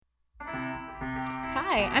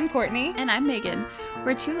Hi, I'm Courtney. And I'm Megan.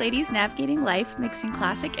 We're two ladies navigating life, mixing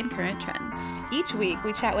classic and current trends. Each week,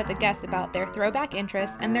 we chat with a guest about their throwback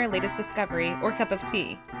interests and their latest discovery or cup of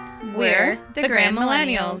tea. We're the Grand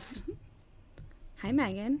Millennials. Hi,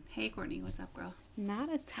 Megan. Hey, Courtney. What's up, girl?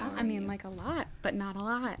 Not a ton. I mean, like a lot, but not a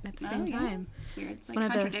lot at the same yeah. time. It's weird. It's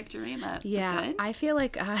like contradictory, but good. I feel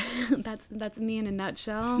like that's me in a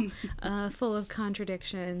nutshell, full of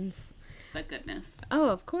contradictions. But goodness. Oh,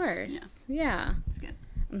 of course. Yeah. It's good.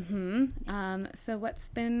 Mm-hmm. So what's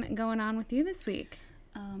been going on with you this week?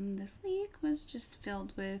 This week was just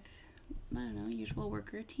filled with, usual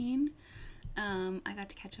work routine. I got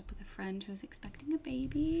to catch up with a friend who's expecting a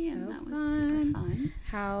baby, and that was super fun.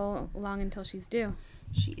 How long until she's due?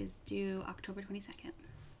 She is due October 22nd.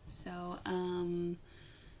 So, I'm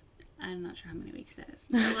not sure how many weeks that is.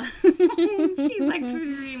 She's like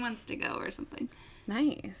 3 months to go or something.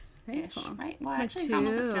 Nice. Very cool. Right? Well, like actually, it's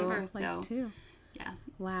almost September, so. 2. Yeah.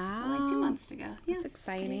 Wow. So, 2 months to go. Yeah. That's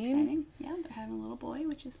exciting. Pretty exciting. Yeah, they're having a little boy,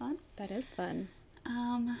 which is fun. That is fun.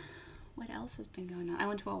 What else has been going on? I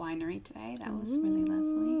went to a winery today. That was really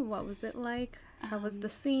lovely. What was it like? How was the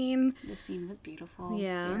scene? The scene was beautiful.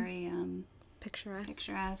 Yeah. Very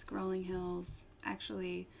picturesque. Rolling hills.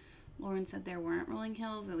 Actually, Lauren said there weren't rolling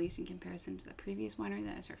hills, at least in comparison to the previous winery.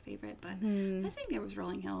 That was her favorite, but I think there was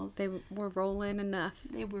rolling hills. They were rolling enough.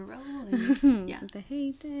 They were rolling. Yeah. They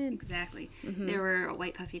hated. Exactly. There were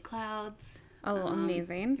white puffy clouds. Oh,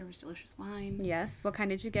 amazing. There was delicious wine. Yes. What kind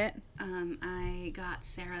did you get? I got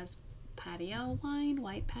Sarah's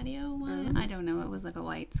white patio wine. I don't know. It was like a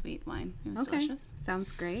white sweet wine. It was delicious.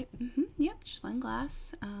 Sounds great. Yep, just one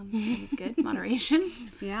glass. It was good. Moderation.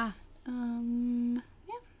 Yeah.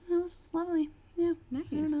 Yeah, it was lovely. Yeah. Nice.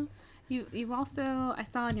 I don't know. You also, I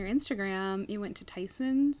saw on your Instagram, you went to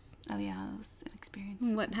Tyson's. Oh yeah, it was an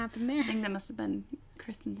experience. What happened there? I think that must have been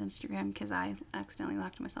Kristen's Instagram because I accidentally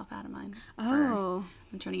locked myself out of mine. Oh.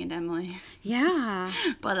 I'm turning into Emily. Yeah.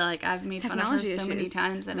 But like I've made fun of her so many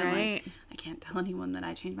times that I'm right. like, I can't tell anyone that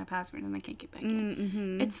I changed my password and I can't get back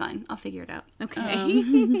in. It's fine. I'll figure it out.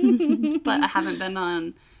 Okay. But I haven't been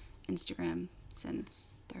on Instagram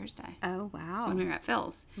since Thursday. Oh, wow. When we were at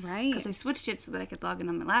Phil's. Right. Because I switched it so that I could log in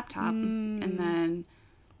on my laptop. And then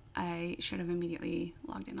I should have immediately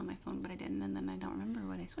logged in on my phone, but I didn't. And then I don't remember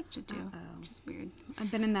what I switched it to, which is weird.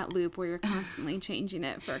 I've been in that loop where you're constantly changing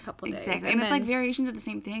it for a couple of days. Exactly. And it's like variations of the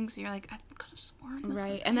same thing. So you're like, I could have sworn this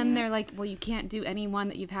right. was And then they're like, well, you can't do any one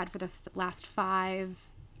that you've had for the last 5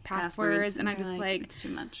 passwords. And I'm just like, it's too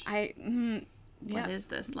much. What is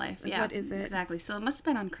this life? Yeah. What is it? Exactly. So it must have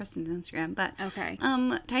been on Kristen's Instagram. But okay.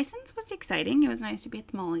 Tyson's was exciting. It was nice to be at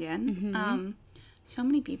the mall again. So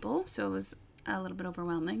many people. So it was a little bit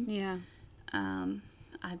overwhelming. Yeah.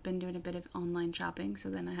 I've been doing a bit of online shopping, so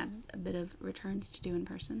then I had a bit of returns to do in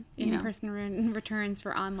person. In-person returns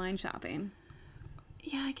for online shopping.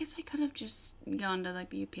 Yeah, I guess I could have just gone to like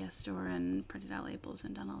the UPS store and printed out labels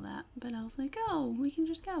and done all that. But I was like, oh, we can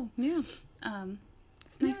just go. Yeah.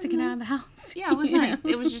 It's nice to get out of the house. Yeah, it was nice.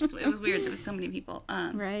 It was weird. There was so many people.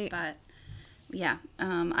 Right. But yeah,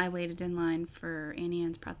 I waited in line for Annie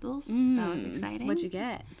Ann's pretzels. That was exciting. What'd you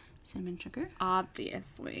get? Cinnamon sugar.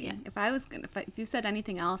 Obviously. Yeah. If you said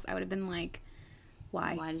anything else, I would have been like,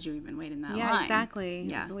 why? Why did you even wait in that line? Yeah, exactly.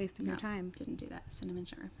 Yeah. It was a waste of your time. Didn't do that. Cinnamon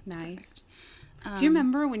sugar. Nice. Do you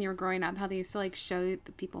remember when you were growing up how they used to like show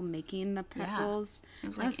the people making the pretzels? Yeah. It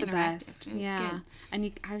was that like was the interactive. best. It was good.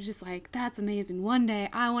 And I was just like, that's amazing. One day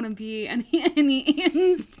I want to be Annie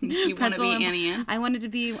Ann's. Do you want to be Annie Ann? I wanted to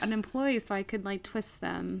be an employee so I could like twist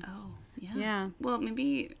them. Oh, yeah. Yeah. Well,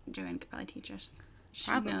 maybe Joanne could probably teach us. She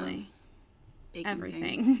Probably. knows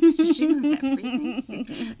everything. She knows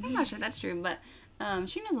everything. I'm not sure that's true, but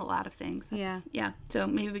she knows a lot of things. Yeah. So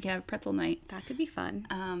maybe we could have a pretzel night. That could be fun.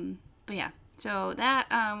 But yeah. So that,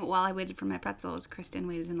 while I waited for my pretzels, Kristen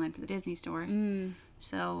waited in line for the Disney store.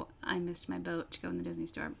 So I missed my boat to go in the Disney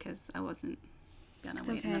store because I wasn't going to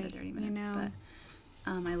wait another 30 minutes. But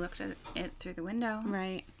I looked at it through the window.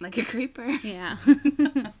 Right. Like a creeper. Yeah.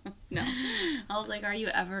 No. I was like, are you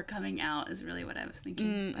ever coming out is really what I was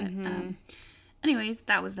thinking. But anyways,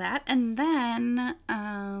 that was that. And then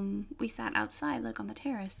we sat outside, like on the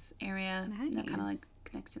terrace area. Nice. That kind of like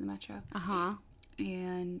connects to the metro. Uh-huh.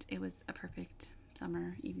 And it was a perfect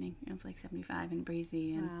summer evening. It was like 75 and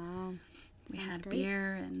breezy. And wow. we had great.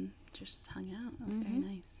 beer and just hung out. It was very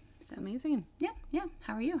nice. It's amazing. Yeah.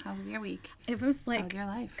 How are you? How was your week? It was like How was your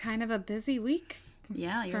life? kind of a busy week.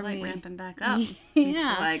 Yeah, you're like me. ramping back up. Yeah. Into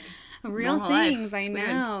like real normal things. life. I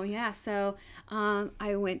know. Weird. Yeah. So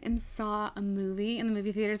I went and saw a movie in the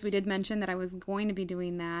movie theaters. We did mention that I was going to be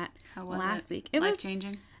doing that How was last it? week. Life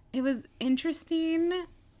changing? It was interesting.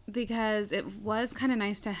 because it was kind of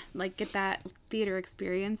nice to like get that theater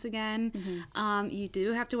experience again. You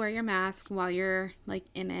do have to wear your mask while you're like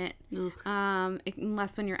in it,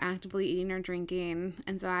 unless when you're actively eating or drinking.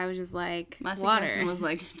 And so I was just like, my water suggestion was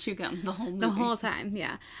like chew gum the whole movie. the whole time.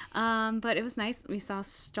 Yeah. But it was nice. We saw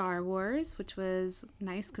Star Wars, which was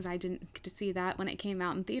nice because I didn't get to see that when it came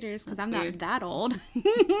out in theaters because I'm weird. not that old.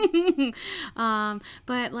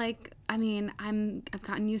 But like, I mean, I've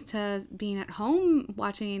gotten used to being at home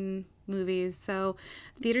watching movies, so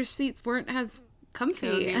theater seats weren't as comfy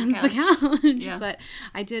Cozy as couch. the couch. Yeah. But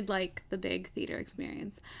I did like the big theater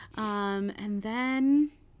experience. And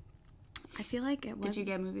then I feel like it was. Did you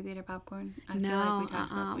get movie theater popcorn? I No, feel like we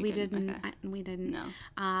talked about that. we didn't. Okay. We didn't. No.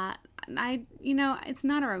 It's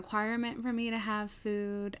not a requirement for me to have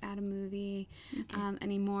food at a movie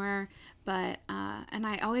anymore. But and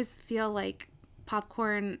I always feel like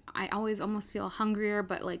popcorn, I always almost feel hungrier,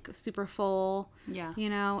 but like super full. Yeah. You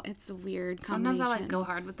know, it's a weird Sometimes combination. I like go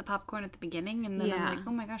hard with the popcorn at the beginning, and then Yeah. I'm like,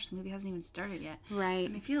 oh my gosh, the movie hasn't even started yet. Right.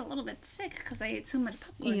 And I feel a little bit sick because I ate so much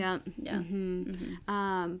popcorn. Yeah.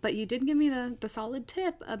 Yeah. But you did give me the solid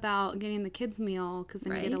tip about getting the kids meal because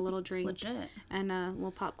then you get a Right? little It's drink legit. and a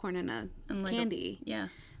little popcorn and a And like candy. Yeah.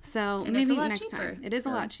 So And maybe it's a lot next cheaper, time. It is a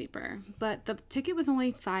so- lot cheaper, but the ticket was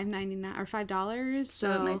only $5.99 or $5.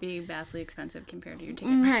 So it might be vastly expensive compared to your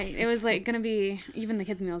ticket. Right. It was like gonna be, even the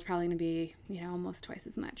kids meal is probably gonna be, almost twice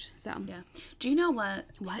as much. So Yeah. Do you know what?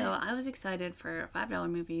 What? So I was excited for $5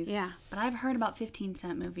 movies. Yeah. But I've heard about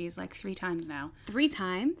 15-cent movies like 3 times now. 3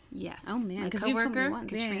 times. Yes. Oh man, My because you told me coworker,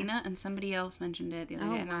 once. Yeah, yeah. Katrina, and somebody else mentioned it the other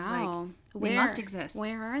Oh day, and I was wow. like, they must exist.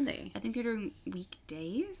 Where are they? I think they're doing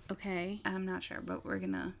weekdays. Okay. I'm not sure, but we're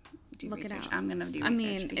gonna do Look it research. out. I'm gonna do I research.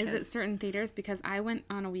 mean, because, is it certain theaters? Because I went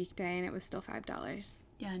on a weekday and it was still $5.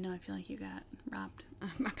 Yeah, no, I feel like you got robbed.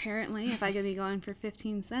 Apparently, if I could be going for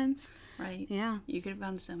 15 cents. Right? Yeah. You could have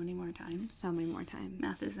gone so many more times. So many more times.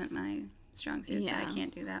 Math isn't my strong suit, so I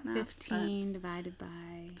can't do that math. 15 divided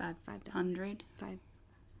by but $5. 500 Five.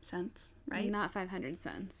 cents, right? Not 500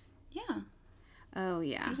 cents. Yeah. Oh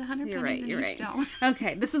yeah. There's 100 You're pennies right. in You're each right. dollar.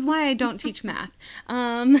 Okay, this is why I don't teach math.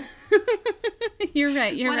 You're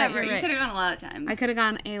right. You're Whatever. right. You You're could right. have gone a lot of times. I could have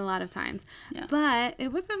gone a lot of times, Yeah. but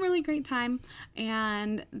it was a really great time.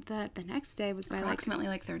 And the next day was by approximately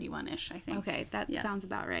like 31-ish, I think. Okay, that Yeah. sounds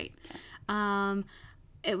about right. Okay.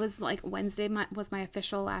 It was like Wednesday was my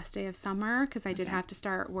official last day of summer because I did have to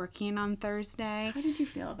start working on Thursday. How did you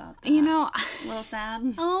feel about that? A A little sad?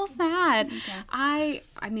 little sad. Okay.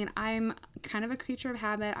 I mean, I'm kind of a creature of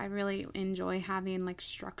habit. I really enjoy having like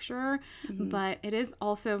structure, but it is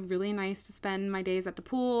also really nice to spend my days at the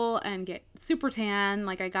pool and get super tan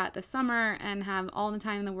like I got this summer and have all the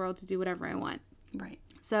time in the world to do whatever I want. Right.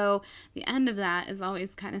 So the end of that is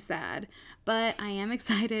always kind of sad, but I am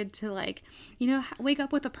excited to wake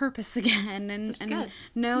up with a purpose again and good.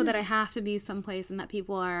 know that I have to be someplace and that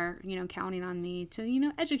people are, counting on me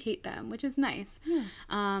to, educate them, which is nice.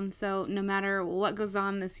 Yeah. So no matter what goes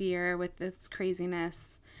on this year with this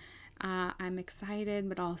craziness, I'm excited,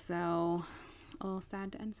 but also a little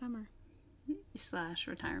sad to end summer. /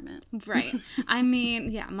 retirement. Right. I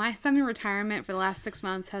mean, yeah, my semi-retirement for the last 6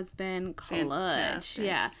 months has been clutch. Fantastic.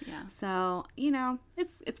 Yeah. Yeah. So,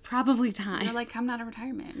 it's probably time. You're like, come out of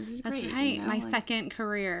retirement. This is great. That's right. My second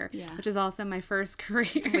career, Yeah. which is also my first career.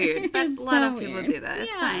 It's weird, but It's a lot so of people weird. do that.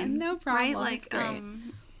 It's Yeah, fine. no problem. Right? Like, It's great.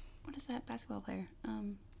 what is that basketball player?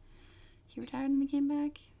 He retired and he came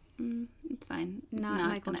back. It's fine. It's Not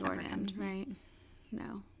Michael gonna ever Jordan, end. right?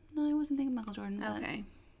 No. No, I wasn't thinking Michael Jordan. But Okay.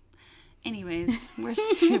 anyways, we're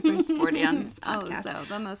super sporty on this podcast. Oh,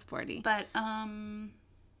 so the most sporty. But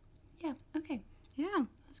yeah, okay. Yeah.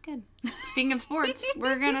 That's good. Speaking of sports,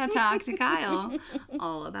 we're going to talk to Kyle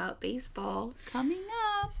all about baseball coming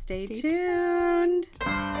up. Stay tuned.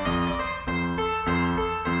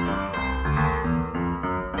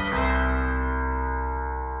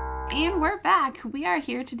 And we're back. We are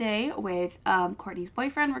here today with Courtney's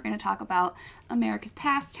boyfriend. We're going to talk about America's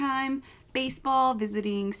pastime, baseball,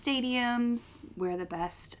 visiting stadiums, where the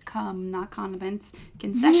best not condiments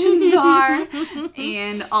concessions are,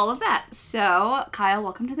 and all of that. So, Kyle,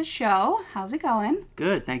 welcome to the show. How's it going?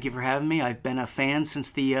 Good. Thank you for having me. I've been a fan since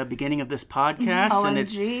the beginning of this podcast, and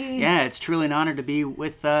it's truly an honor to be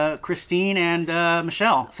with Christine and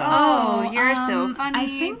Michelle. So. Oh, you're so funny. I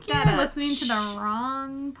think you're listening to the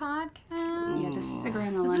wrong podcast. Yeah, this is the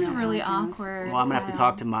Grand This is really Millennial podcast. awkward. Well, I'm going to have to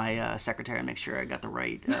talk to my secretary and make sure I got the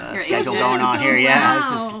right Your schedule agent. going on here. Yeah. This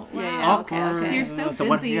is, Wow. Okay. You're so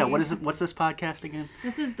busy. What's this podcast again?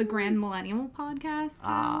 This is the Grand Millennial Podcast.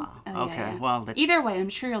 Okay. Yeah. Well, either way, I'm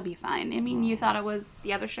sure you'll be fine. I mean, you thought it was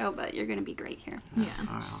the other show, but you're going to be great here.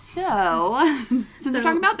 Yeah. So, since we're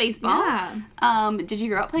talking about baseball, did you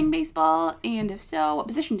grow up playing baseball? And if so, what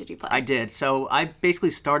position did you play? I did. So I basically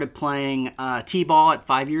started playing t-ball at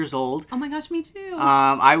 5 years old. Oh my gosh, me too.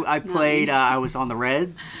 I played. I was on the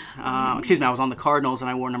Reds. I was on the Cardinals, and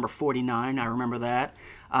I wore number 49. I remember that.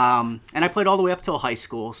 And I played all the way up till high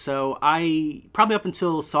school. So I probably up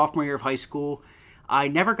until sophomore year of high school, I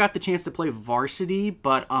never got the chance to play varsity,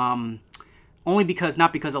 but only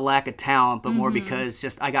not because of lack of talent, but more because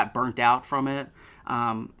just I got burnt out from it.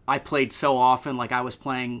 I played so often, like I was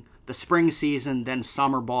playing the spring season, then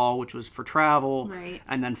summer ball, which was for travel, right,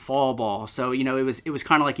 and then fall ball. So it was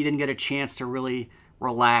kind of like you didn't get a chance to really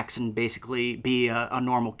relax and basically be a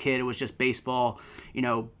normal kid. It was just baseball,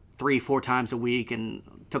 3-4 times a week, and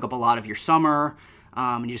took up a lot of your summer,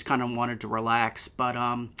 and you just kind of wanted to relax. But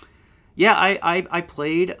I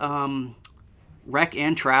played rec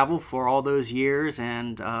and travel for all those years,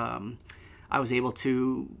 and I was able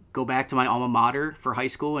to go back to my alma mater for high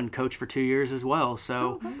school and coach for 2 years as well.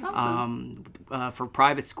 So that's awesome. For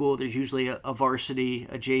private school, there's usually a varsity,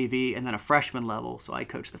 a JV, and then a freshman level. So I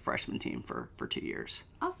coached the freshman team for 2 years.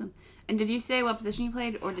 Awesome. And did you say what position you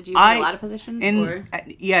played, or did you play a lot of positions?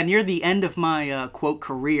 Near the end of my quote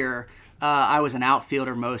career, I was an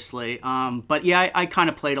outfielder mostly. But yeah, I kind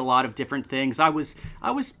of played a lot of different things. I was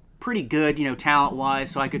pretty good,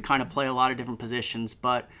 talent-wise, so I could kind of play a lot of different positions.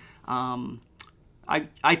 But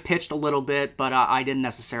I pitched a little bit, but I didn't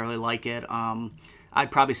necessarily like it.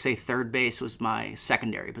 I'd probably say third base was my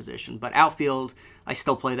secondary position. But outfield, I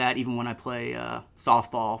still play that even when I play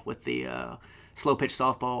softball with the slow pitch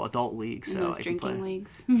softball adult league. So those drinking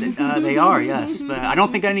leagues? They are, yes. But I don't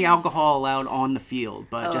think any alcohol allowed on the field,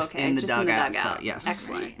 but in the dugout. So, yes.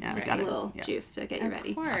 Excellent. Yeah, just a little juice to get you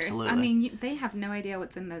ready. Of course. Absolutely. I mean, they have no idea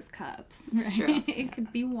what's in those cups. Right? True. It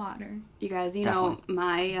could be water. You guys,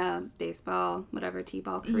 my baseball,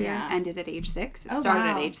 t-ball career ended at age 6. It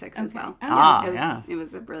started at age 6 as well. It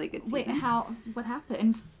was a really good season. Wait, what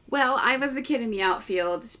happened? Well, I was the kid in the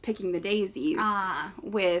outfield picking the daisies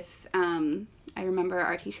with, I remember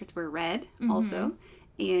our t-shirts were red also,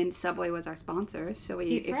 and Subway was our sponsor. So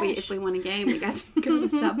if we won a game, we got to go to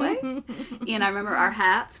Subway. And I remember our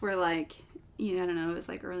hats were like, I don't know, it was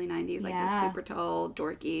like early 90s, like they're super tall,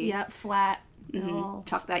 dorky. Yep, flat.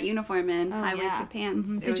 Tuck that uniform in, high-waisted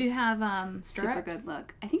pants. Did you have stirrups? Super good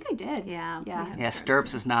look. I think I did. Yeah.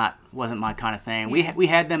 Stirrups wasn't my kind of thing. Yeah. We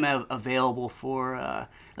had them available for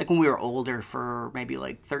like when we were older, for maybe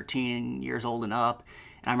like 13 years old and up.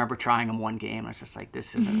 And I remember trying them one game. I was just like,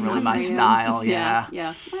 this isn't really my style. Yeah.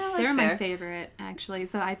 Well, they're my favorite, actually.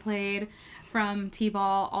 So I played from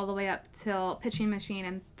t-ball all the way up till pitching machine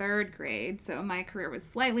in 3rd grade. So my career was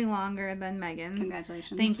slightly longer than Megan's.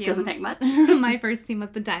 Congratulations. Thank you. Doesn't take much. My first team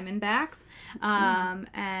was the Diamondbacks.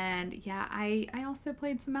 And yeah, I also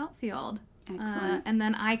played some outfield. Excellent. And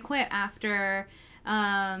then I quit after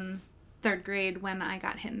 3rd grade when I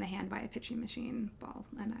got hit in the hand by a pitching machine ball.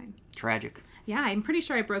 Tragic. Yeah, I'm pretty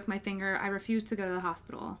sure I broke my finger. I refused to go to the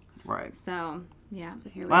hospital. Right. So, yeah. So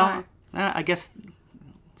here we are. I guess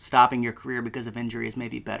stopping your career because of injury is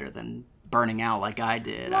maybe better than burning out like I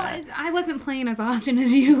did. Well, I wasn't playing as often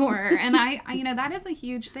as you were. And I that is a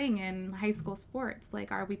huge thing in high school sports.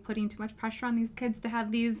 Like, are we putting too much pressure on these kids to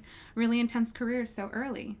have these really intense careers so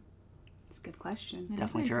early? It's a good question.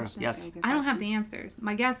 Definitely true. Yes. I don't have the answers.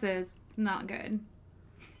 My guess is it's not good.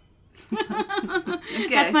 Okay.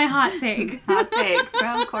 That's my hot take. Hot take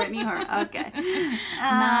from Courtney Hort. Okay.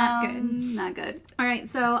 Not good. Not good. All right.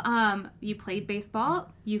 So, you played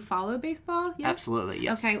baseball. You follow baseball? Yes? Absolutely.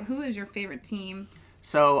 Yes. Okay. Who is your favorite team?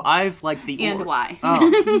 So I've liked the and why?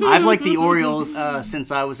 I've liked the Orioles since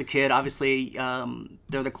I was a kid. Obviously,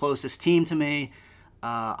 they're the closest team to me.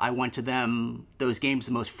 I went to those games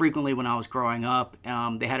the most frequently when I was growing up.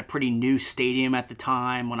 They had a pretty new stadium at the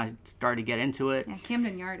time when I started to get into it. Yeah,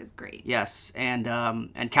 Camden Yard is great. Yes, and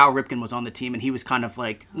Cal Ripken was on the team, and he was kind of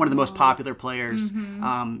like one of the most popular players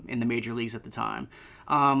in the major leagues at the time.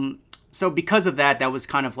 So because of that, that was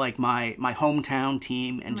kind of like my hometown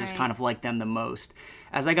team, and just kind of liked them the most.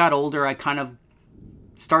 As I got older, I kind of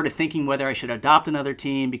started thinking whether I should adopt another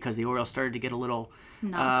team because the Orioles started to get a little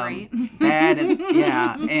not great. Bad.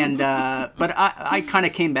 But I kind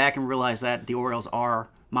of came back and realized that the Orioles are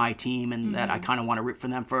my team, and that I kind of want to root for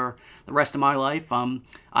them for the rest of my life.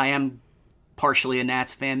 I am partially a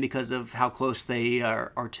Nats fan because of how close they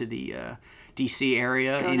are to the DC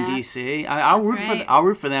area Go in Nats. DC. I'll right.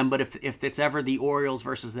 root for them, but if it's ever the Orioles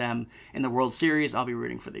versus them in the World Series, I'll be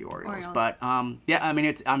rooting for the Orioles. But yeah, I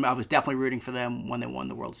mean, I was definitely rooting for them when they won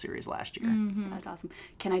the World Series last year. That's awesome.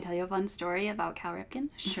 Can I tell you a fun story about Cal Ripken?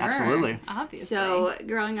 Sure. Absolutely. Obviously. So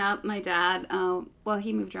growing up, my dad, well,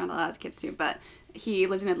 he moved around a lot as kids too, but he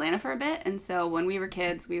lived in Atlanta for a bit, and so when we were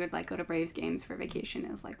kids, we would like go to Braves games for vacation.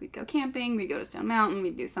 It was like we'd go camping, we'd go to Stone Mountain,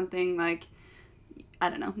 we'd do something like, I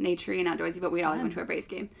don't know, naturey and outdoorsy, but we'd always went to a Braves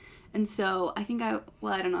game. And so I think I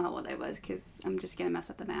don't know how old I was because I'm just going to mess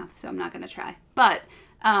up the math, so I'm not going to try. But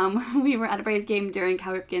we were at a Braves game during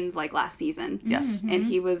Cal Ripken's like last season. Yes. And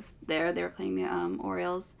he was there. They were playing the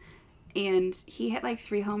Orioles. And he hit like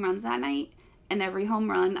 3 home runs that night. And every home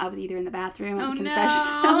run, I was either in the bathroom or the concession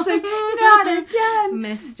stand. I was like, not again.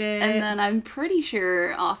 Missed it. And then I'm pretty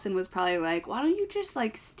sure Austin was probably like, why don't you just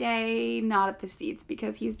like stay not at the seats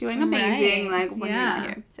because he's doing amazing like when you're not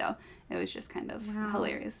here. So it was just kind of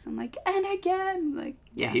hilarious. I'm like, and again, like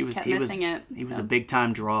he was a big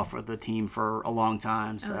time draw for the team for a long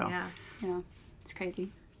time. So yeah, it's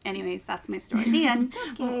crazy. Anyways, that's my story. The end.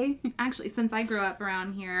 Okay. Well, actually, since I grew up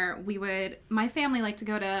around here, my family liked to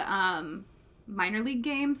go to minor league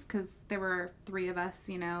games because there were 3 of us,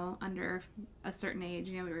 under a certain age.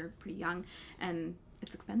 We were pretty young, and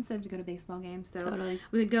it's expensive to go to baseball games. So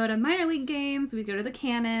we would go to minor league games. We'd go to the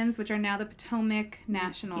Cannons, which are now the Potomac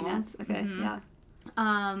Nationals. Okay, yeah.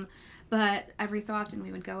 But every so often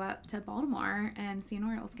we would go up to Baltimore and see an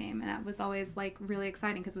Orioles game, and that was always like really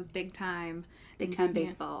exciting because it was big time. Big time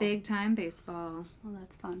baseball. Big time baseball. Well,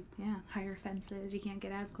 that's fun. Yeah, higher fences. You can't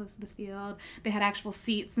get as close to the field. They had actual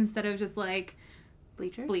seats instead of just like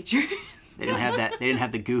bleachers. They didn't have that. They didn't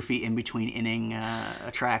have the goofy in between inning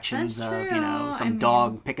attractions of some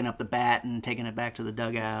dog picking up the bat and taking it back to the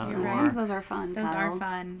dugout. Sometimes those are fun. Those are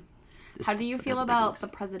fun. How do you feel about the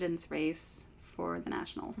president's race for the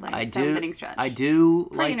Nationals? Like I 7-inning stretch. I do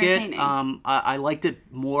Pretty like it. entertaining. I liked it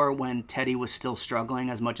more when Teddy was still struggling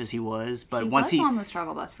as much as he was. But once was on the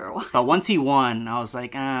struggle bus for a while. But once he won, I was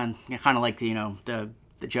like, kind of like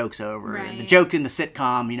the joke's over. Right. The joke in the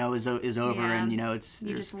sitcom, is over, and it's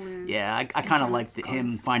you just lose. Yeah, I kind of liked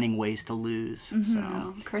him finding ways to lose.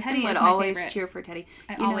 So Kristen Teddy would is my always favorite. cheer for Teddy.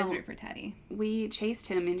 I always root for Teddy. We chased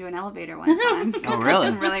him into an elevator one time because Oh, really?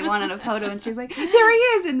 Kristen really wanted a photo, and she's like, "There he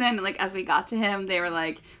is!" And then, like, as we got to him, they were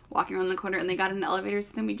like walking around the corner, and they got in an elevator.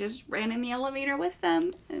 So then we just ran in the elevator with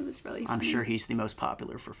them. It was really funny. I'm sure he's the most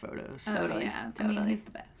popular for photos. Totally. Yeah, Totally. I mean, he's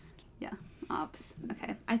the best. Yeah. Ops.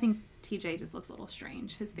 Okay. I think TJ just looks a little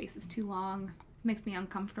strange. His face is too long. Makes me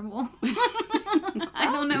uncomfortable. I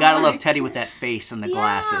don't know. You gotta why. love Teddy with that face and the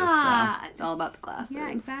glasses. So. It's all about the glasses. Yeah,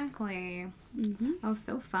 exactly. Mm-hmm. Oh,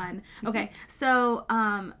 so fun. Okay, so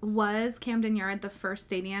was Camden Yard the first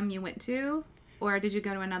stadium you went to, or did you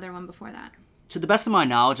go to another one before that? To the best of my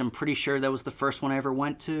knowledge, I'm pretty sure that was the first one I ever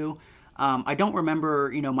went to. I don't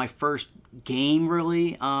remember, my first game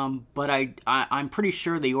really, but I'm pretty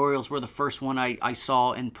sure the Orioles were the first one I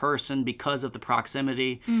saw in person because of the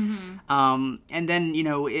proximity. Mm-hmm. And then,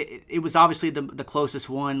 it was obviously the closest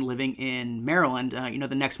one living in Maryland.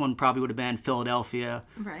 The next one probably would have been Philadelphia,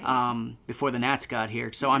 right. Before the Nats got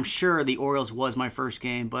here. So I'm sure the Orioles was my first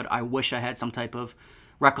game, but I wish I had some type of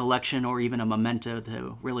recollection or even a memento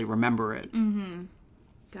to really remember it. Mm-hmm.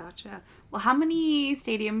 Gotcha. Well, how many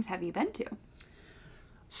stadiums have you been to?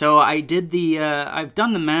 So I've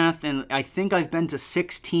done the math, and I think I've been to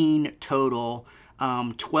 16 total.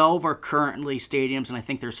 12 are currently stadiums, and I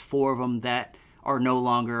think there's 4 of them that are no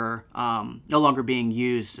longer being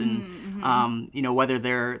used. And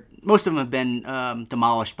whether most of them have been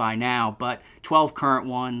demolished by now, but 12 current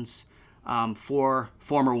ones, 4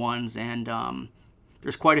 former ones, and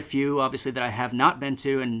there's quite a few obviously that I have not been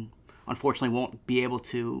to, and unfortunately won't be able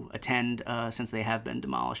to attend since they have been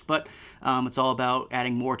demolished. But it's all about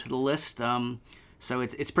adding more to the list. So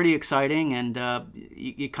it's pretty exciting, and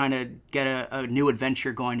you kind of get a new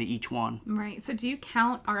adventure going to each one. Right. So do you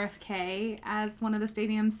count RFK as one of the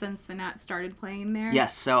stadiums since the Nats started playing there?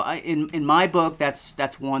 Yes. So in my book,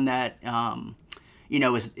 that's one that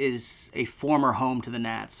is a former home to the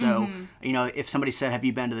Nats. So, if somebody said, have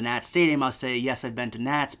you been to the Nats Stadium? I'll say, yes, I've been to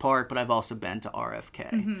Nats Park, but I've also been to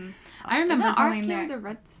RFK. Mm-hmm. I remember going RFK there. The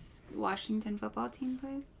Reds Washington football team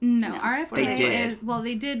plays? No, RFK they did.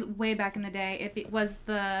 they did way back in the day. It was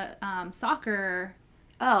the soccer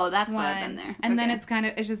Oh, that's why I've been there. And then it's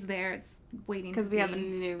just there. It's waiting because we have a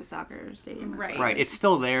new soccer stadium. Right. Right. It's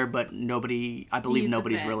still there, but I believe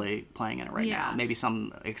nobody's really playing in it right now. Maybe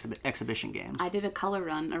some exhibition games. I did a color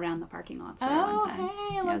run around the parking lots there one time.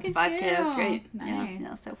 Hey, look it was at 5K. you. It was great. Nice.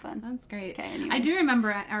 Yeah, so fun. That's great. Okay, anyways. I do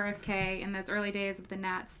remember at RFK in those early days of the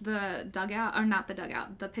Nats, the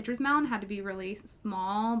pitcher's mound had to be really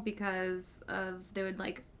small because they would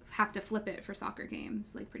like have to flip it for soccer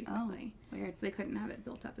games like pretty quickly. Oh, weird. So they couldn't have it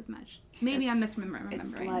built up as much. Maybe I'm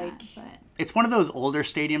misremembering that. But it's one of those older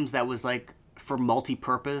stadiums that was like for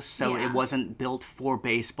multi-purpose, so it wasn't built for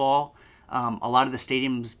baseball. A lot of the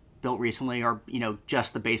stadiums built recently are,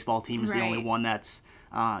 just the baseball team is the only one that's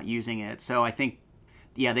using it. So I think,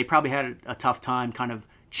 they probably had a tough time kind of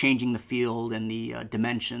changing the field and the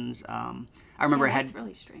dimensions. I remember that's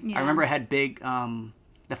really strange. I remember it had big.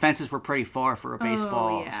 The fences were pretty far for a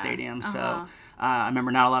baseball stadium, so I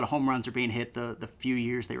remember not a lot of home runs are being hit the few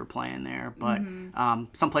years they were playing there. But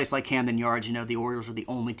someplace like Camden Yards, the Orioles are the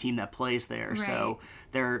only team that plays there, so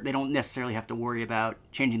they don't necessarily have to worry about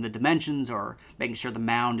changing the dimensions or making sure the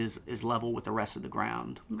mound is level with the rest of the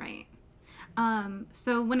ground. Right.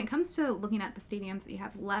 So when it comes to looking at the stadiums that you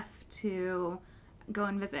have left to go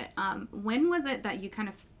and visit, when was it that you kind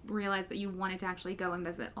of realized that you wanted to actually go and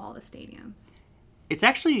visit all the stadiums? It's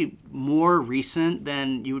actually more recent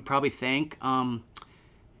than you would probably think. In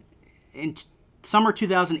summer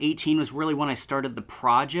 2018 was really when I started the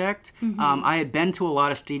project. I had been to a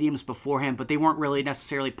lot of stadiums beforehand, but they weren't really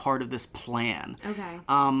necessarily part of this plan. Okay.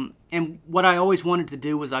 And what I always wanted to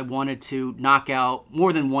do was I wanted to knock out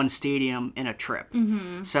more than one stadium in a trip.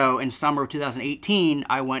 So in summer of 2018,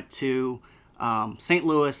 I went to St.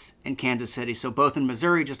 Louis and Kansas City, so both in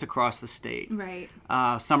Missouri, just across the state. Right.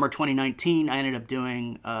 Summer 2019, I ended up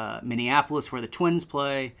doing Minneapolis, where the Twins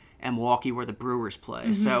play, and Milwaukee, where the Brewers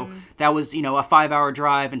play. So that was, a 5-hour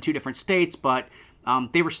drive in 2 different states, but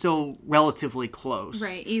they were still relatively close.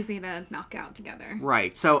 Right, easy to knock out together.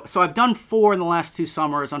 Right. So I've done 4 in the last 2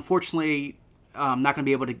 summers. Unfortunately, I'm not going to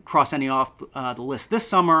be able to cross any off the list this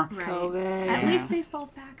summer. Right. COVID. At least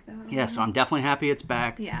baseball's back, though. Yeah, so I'm definitely happy it's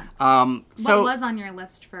back. Yeah. So what was on your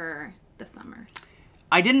list for the summer?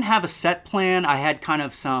 I didn't have a set plan. I had kind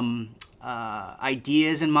of some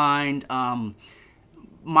ideas in mind.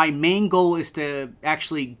 My main goal is to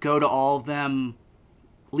actually go to all of them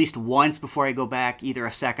at least once before I go back, either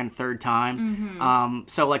a second, third time.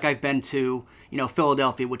 So like I've been to,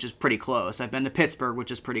 Philadelphia, which is pretty close. I've been to Pittsburgh,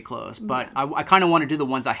 which is pretty close. But I kind of want to do the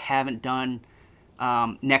ones I haven't done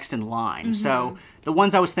next in line. So the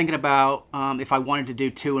ones I was thinking about, if I wanted to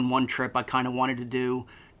do 2 in one trip, I kind of wanted to do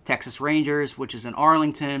Texas Rangers, which is in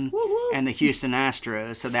Arlington, and the Houston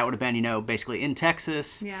Astros. So that would have been, basically in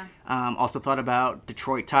Texas. Yeah. Also thought about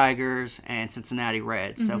Detroit Tigers and Cincinnati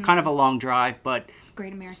Reds. So kind of a long drive, but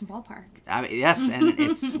Great American Ballpark. Yes, and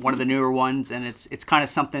it's one of the newer ones, and it's kind of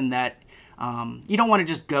something that you don't want to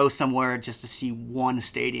just go somewhere just to see one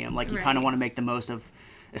stadium. Like you kind of want to make the most of,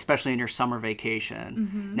 especially in your summer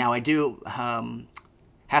vacation. Now I do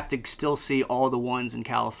have to still see all the ones in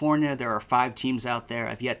California. There are 5 teams out there.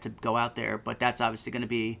 I've yet to go out there, but that's obviously going to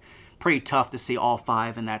be pretty tough to see all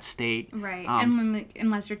 5 in that state. Right, and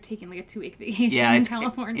unless you're taking like a 2-week vacation in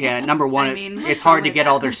California. Yeah, number one, it's hard to get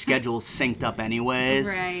all their schedules synced up anyways.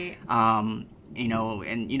 Right. San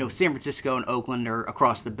Francisco and Oakland are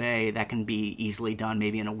across the bay. That can be easily done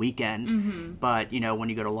maybe in a weekend. But, when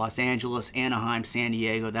you go to Los Angeles, Anaheim, San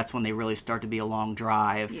Diego, that's when they really start to be a long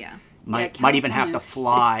drive. Yeah. Might even have to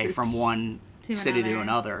fly from one city to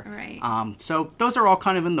another. Right. So those are all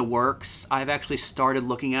kind of in the works. I've actually started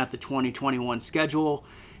looking at the 2021 schedule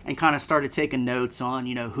and kind of started taking notes on,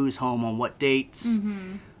 who's home on what dates.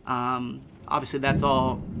 Obviously, that's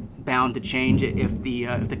all bound to change if the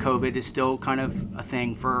COVID is still kind of a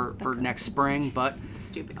thing for next spring. But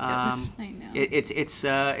stupid. I know. It's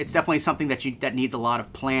definitely something that needs a lot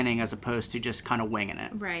of planning as opposed to just kind of winging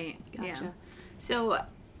it. Right. Gotcha. Yeah. So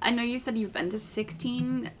I know you said you've been to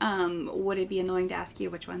 16. Would it be annoying to ask you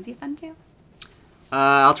which ones you've been to?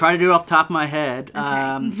 I'll try to do it off the top of my head.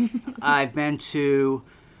 Okay. I've been to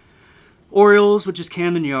Orioles, which is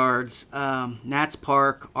Camden Yards, Nats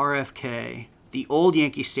Park, RFK, the old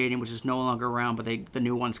Yankee Stadium, which is no longer around, but the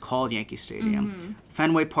new one's called Yankee Stadium,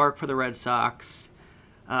 Fenway Park for the Red Sox,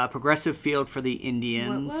 Progressive Field for the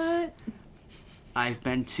Indians. What? I've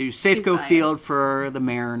been to Safeco Field for the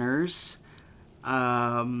Mariners.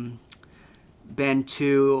 Been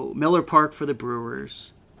to Miller Park for the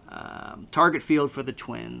Brewers, Target Field for the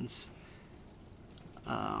Twins,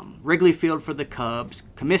 Wrigley Field for the Cubs,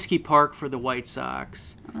 Comiskey Park for the White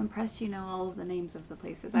Sox. I'm impressed you know all of the names of the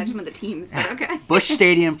places. I just know the teams, but okay. Busch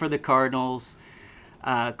Stadium for the Cardinals,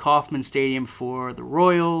 Kauffman Stadium for the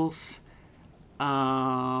Royals,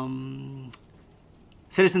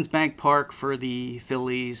 Citizens Bank Park for the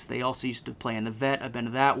Phillies. They also used to play in the Vet. I've been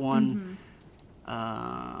to that one.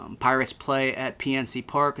 Pirates play at PNC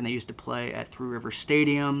Park, and they used to play at Three Rivers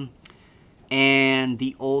Stadium. And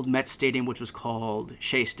the old Mets Stadium, which was called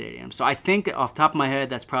Shea Stadium. So I think off the top of my head,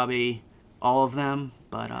 that's probably all of them.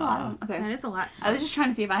 But that's a lot. Okay, that is a lot. I was just trying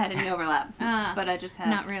to see if I had any overlap, but I just have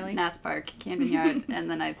not really. Nats Park, Camden Yard,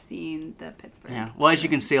 and then I've seen the Pittsburgh. Yeah. Well, as you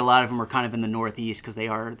can see, a lot of them are kind of in the Northeast because they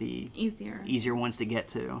are the easier ones to get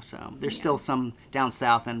to. So there's still some down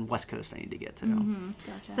south and West Coast I need to get to.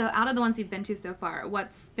 Gotcha. So out of the ones you've been to so far,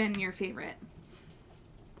 what's been your favorite?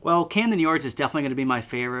 Well, Camden Yards is definitely going to be my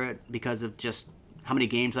favorite because of just how many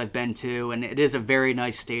games I've been to, and it is a very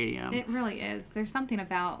nice stadium. It really is. There's something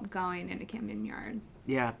about going into Camden Yard.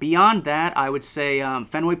 Yeah. Beyond that, I would say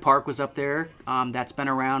Fenway Park was up there. That's been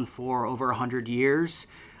around for over 100 years.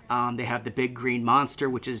 They have the big green monster,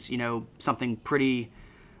 which is, something pretty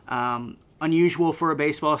unusual for a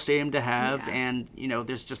baseball stadium to have. Yeah. And,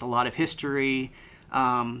 there's just a lot of history.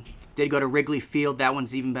 Did go to Wrigley Field. That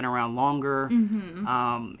one's even been around longer.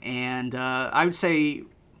 And I would say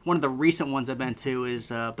one of the recent ones I've been to is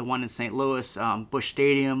the one in St. Louis, Busch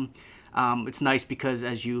Stadium. It's nice because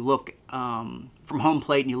as you look from home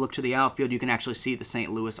plate and you look to the outfield, you can actually see the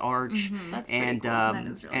St. Louis Arch. That's pretty cool. That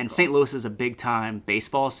is really and cool. St. Louis is a big-time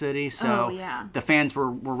baseball city, so the fans were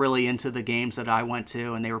really into the games that I went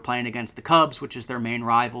to, and they were playing against the Cubs, which is their main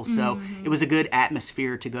rival, so it was a good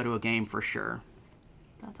atmosphere to go to a game for sure.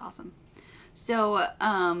 That's awesome. So,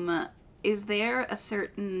 is there a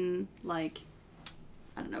certain,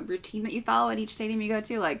 routine that you follow at each stadium you go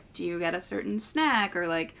to? Like, do you get a certain snack, or,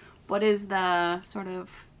 what is the sort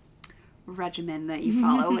of regimen that you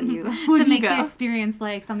follow when you to make the experience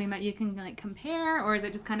something that you can compare, or is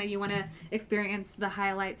it just kind of you want to experience the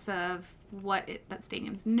highlights of what that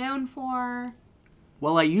stadium's known for?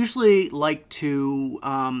 Well, I usually like to,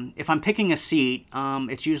 if I'm picking a seat,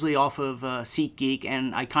 it's usually off of SeatGeek,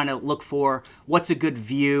 and I kind of look for what's a good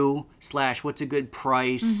view / what's a good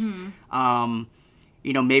price.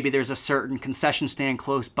 Maybe there's a certain concession stand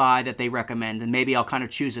close by that they recommend, and maybe I'll kind of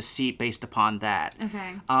choose a seat based upon that.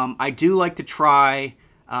 Okay. I do like to try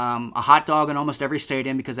a hot dog in almost every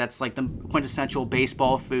stadium because that's the quintessential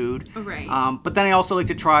baseball food. Right. But then I also like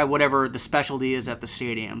to try whatever the specialty is at the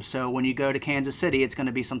stadium. So when you go to Kansas City, it's going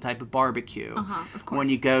to be some type of barbecue. Of course. When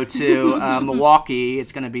you go to Milwaukee,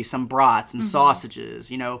 it's going to be some brats and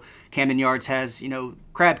sausages. Camden Yards has,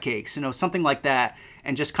 crab cakes, something like that.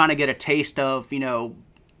 And just kind of get a taste of,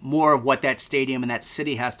 more of what that stadium and that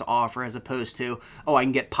city has to offer, as opposed to, I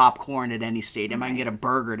can get popcorn at any stadium. Right. I can get a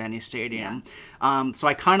burger at any stadium. Yeah. So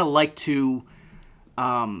I kind of like to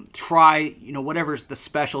try, whatever's the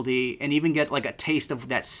specialty, and even get a taste of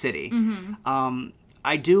that city.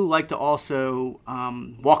 I do like to also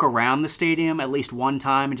walk around the stadium at least one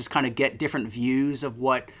time and just kind of get different views of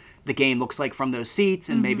what the game looks like from those seats,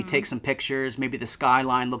 and maybe take some pictures. Maybe the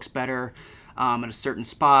skyline looks better at a certain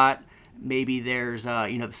spot. Maybe there's,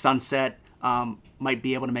 the sunset might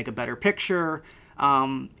be able to make a better picture,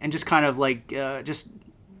 and just kind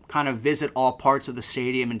of visit all parts of the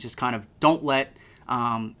stadium, and just kind of don't let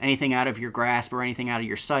anything out of your grasp or anything out of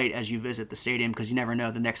your sight as you visit the stadium, because you never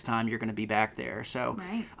know the next time you're going to be back there. So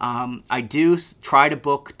I do try to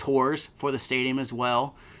book tours for the stadium as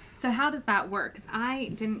well. So how does that work? Because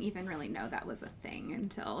I didn't even really know that was a thing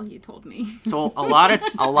until you told me. So a lot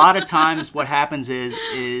of times what happens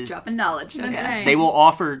is dropping knowledge. That's right. They will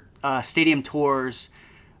offer stadium tours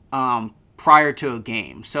prior to a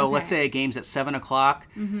game. So let's say a game's at 7 o'clock.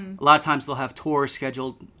 A lot of times they'll have tours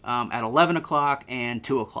scheduled at 11 o'clock and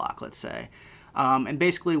 2 o'clock, let's say. And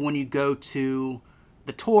basically when you go to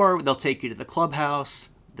the tour, they'll take you to the clubhouse,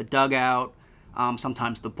 the dugout,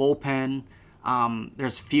 sometimes the bullpen.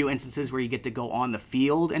 There's a few instances where you get to go on the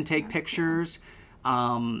field and take pictures.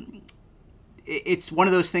 Cool. It's one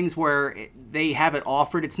of those things where they have it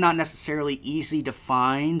offered. It's not necessarily easy to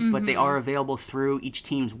find, but they are available through each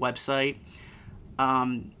team's website.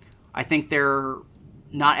 I think they're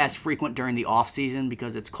not as frequent during the off season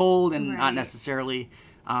because it's cold and not necessarily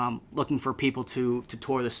looking for people to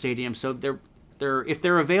tour the stadium. So if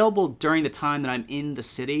they're available during the time that I'm in the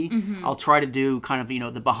city, I'll try to do kind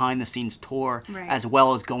of, the behind the scenes tour as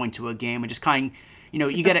well as going to a game, and just kind of,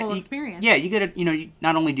 you get full experience. Yeah, you get a,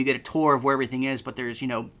 not only do you get a tour of where everything is, but there's,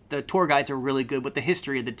 the tour guides are really good with the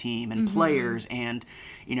history of the team and players, and,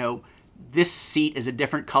 this seat is a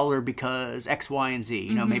different color because X, Y, and Z,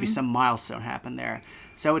 maybe some milestone happened there.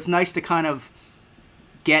 So it's nice to kind of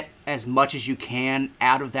get as much as you can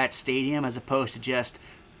out of that stadium, as opposed to just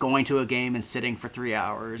going to a game and sitting for 3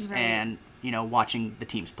 hours and, watching the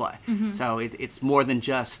teams play. So it's more than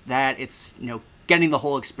just that. It's, getting the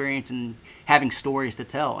whole experience and having stories to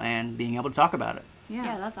tell and being able to talk about it.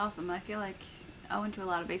 Yeah, that's awesome. I feel like I went to a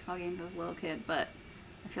lot of baseball games as a little kid, but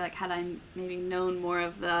I feel like had I maybe known more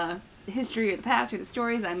of the history or the past or the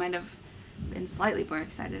stories, I might have been slightly more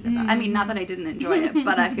excited about. I mean, not that I didn't enjoy it,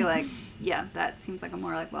 but I feel like, that seems like a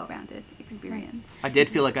more like well-rounded experience. I did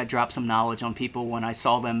feel like I dropped some knowledge on people when I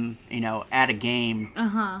saw them, at a game.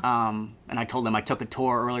 And I told them I took a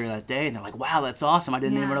tour earlier that day, and they're like, "Wow, that's awesome! I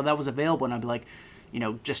didn't even know that was available." And I'd be like,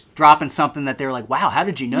 just dropping something that they're like, "Wow, how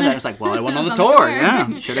did you know that?" I was like, "Well, I went on the tour.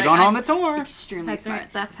 Yeah, should have gone on the tour." Extremely smart.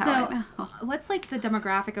 That's how I know. What's like the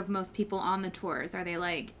demographic of most people on the tours? Are they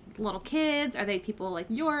like little kids? Are they people like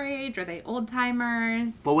your age? Are they old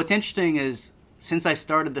timers? Well, what's interesting is since I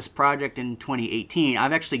started this project in 2018,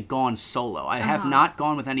 I've actually gone solo. I have not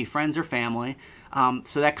gone with any friends or family.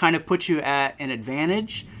 So that kind of puts you at an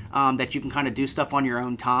advantage that you can kind of do stuff on your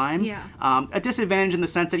own time. Yeah. A disadvantage in the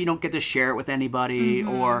sense that you don't get to share it with anybody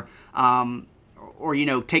or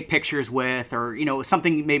take pictures with or,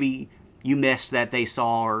 something maybe you missed that they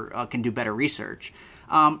saw or can do better research.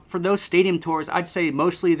 For those stadium tours, I'd say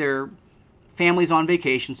mostly they're families on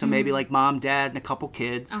vacation, so maybe like mom, dad, and a couple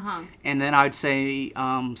kids. And then I'd say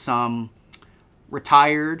some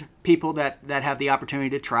retired people that have the opportunity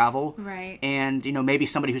to travel. Right. And, maybe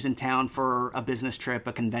somebody who's in town for a business trip,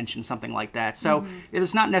 a convention, something like that. So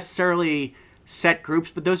it's not necessarily set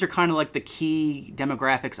groups, but those are kind of like the key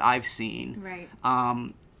demographics I've seen. Right.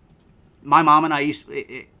 My mom and I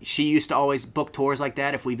she used to always book tours like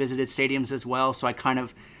that if we visited stadiums as well. So I kind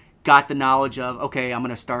of got the knowledge of, okay, I'm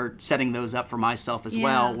going to start setting those up for myself as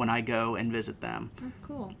well when I go and visit them. That's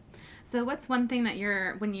cool. So what's one thing that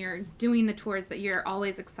when you're doing the tours that you're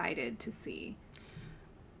always excited to see?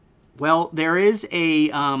 Well, there is a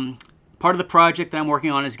part of the project that I'm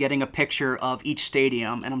working on is getting a picture of each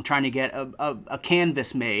stadium, and I'm trying to get a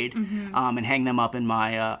canvas made and hang them up in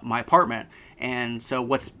my my apartment. And so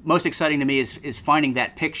what's most exciting to me is finding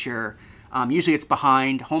that picture. Usually it's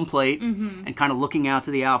behind home plate and kind of looking out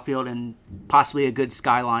to the outfield and possibly a good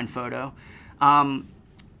skyline photo.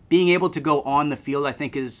 Being able to go on the field, I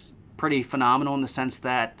think, is pretty phenomenal in the sense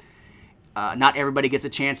that not everybody gets a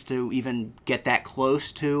chance to even get that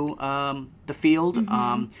close to the field.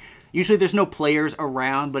 Usually there's no players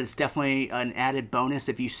around, but it's definitely an added bonus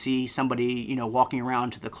if you see somebody, walking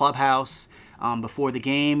around to the clubhouse before the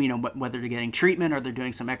game, whether they're getting treatment or they're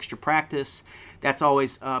doing some extra practice. That's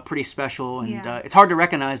always pretty special, and it's hard to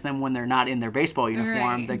recognize them when they're not in their baseball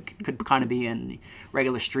uniform. Right. They could kind of be in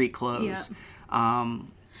regular street clothes.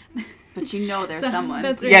 But there's someone.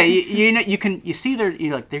 That's right. Yeah, you see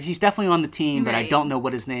he's definitely on the team, but I don't know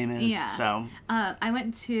what his name is. Yeah. So I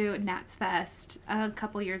went to Nats Fest a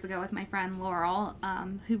couple years ago with my friend Laurel,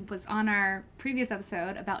 who was on our previous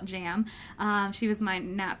episode about Jam. She was my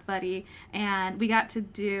Nats buddy, and we got to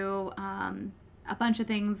do a bunch of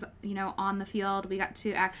things, on the field. We got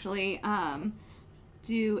to actually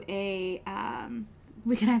do a...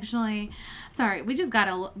 we just got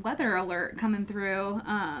a weather alert coming through.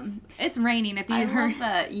 It's raining. If you heard love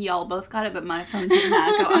that y'all both got it, but my phone did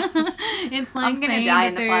not go off. It's like I'm gonna die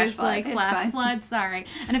in the flash flood. flash flood. Sorry.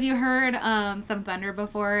 And if you heard some thunder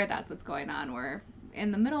before, that's what's going on. We're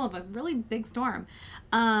in the middle of a really big storm.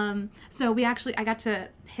 So I got to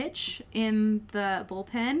pitch in the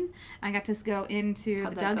bullpen. I got to go into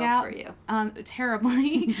How'd the that dugout. go for you?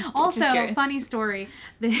 Terribly. Also, curious. funny story.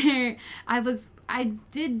 I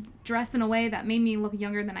did dress in a way that made me look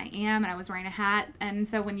younger than I am, and I was wearing a hat. And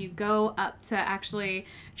so when you go up to actually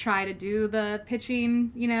try to do the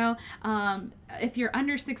pitching, if you're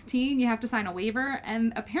under 16, you have to sign a waiver.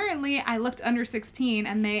 And apparently I looked under 16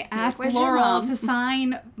 and they asked Laurel to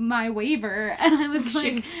sign my waiver. And I was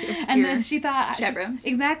like, and then she thought,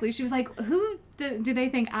 exactly. She was like, who do they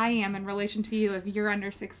think I am in relation to you if you're under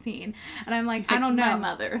 16? And I'm like, I don't know. My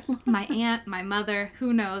mother. My aunt, my mother,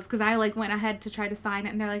 who knows? Because I went ahead to try to sign it,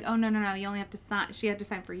 and they're like, oh, no, you only have to sign. She had to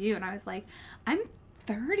sign for you. And I was like, I'm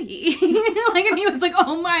 30. And he was like,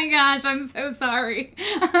 oh my gosh, I'm so sorry.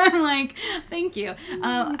 I'm like, thank you.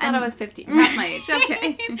 I thought I was 15. Half my age.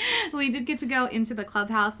 Okay. We did get to go into the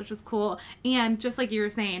clubhouse, which was cool. And just like you were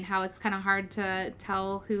saying, how it's kind of hard to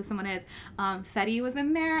tell who someone is. Fetty was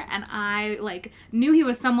in there, and I knew he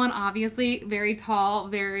was someone obviously very tall,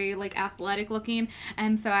 very athletic looking.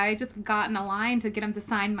 And so I just got in a line to get him to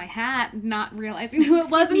sign my hat, not realizing who it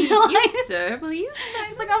was until sir, will you? I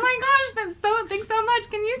was like, oh my gosh, thanks so much.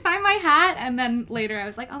 Can you sign my hat? And then later I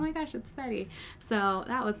was like, oh my gosh, it's Fetty. So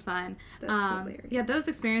that was fun. That's hilarious. Yeah, those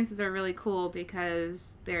experiences are really cool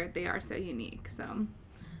because they are so unique. So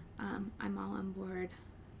I'm all on board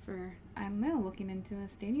for, I don't know, looking into a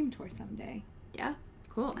stadium tour someday. Yeah, it's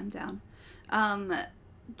cool. I'm down.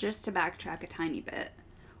 Just to backtrack a tiny bit,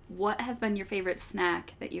 what has been your favorite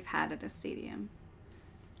snack that you've had at a stadium?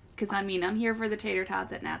 Because, I mean, I'm here for the tater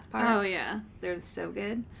tots at Nats Park. Oh, yeah. They're so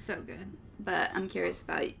good. So good. But I'm curious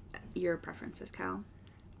about your preferences, Cal.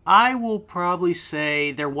 I will probably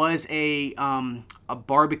say there was a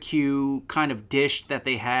barbecue kind of dish that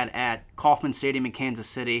they had at Kauffman Stadium in Kansas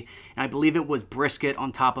City, and I believe it was brisket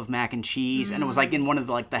on top of mac and cheese, and it was like in one of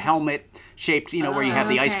the, like the helmet shaped, where you have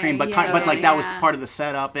the ice cream, but that was part of the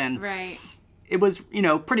setup, and it was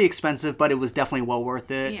pretty expensive, but it was definitely well worth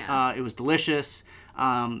it. Yeah. It was delicious,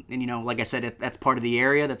 and like I said, that's part of the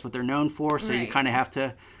area. That's what they're known for, so you kind of have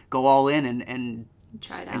to go all in and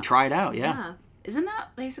try it out. Yeah. Isn't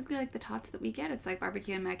that basically like the tots that we get? It's like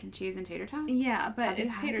barbecue and mac and cheese and tater tots? Yeah, but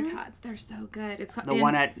it's tater tots. They're so good. It's the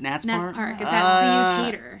one at Nats Park? It's at CU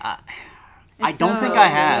Tater. I don't think I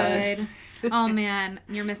have. Good. Oh, man.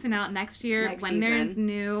 You're missing out next year when there's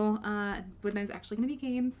when there's actually going to be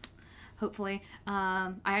games. Hopefully.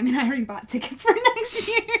 I already bought tickets for next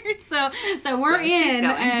year. So we're in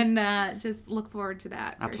and just look forward to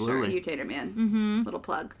that. Absolutely. CU Tater, man. Mm-hmm. Little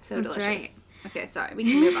plug. So That's delicious. Right. Okay, sorry. We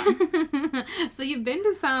can move on. So you've been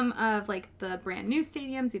to some of like the brand new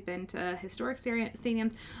stadiums. You've been to historic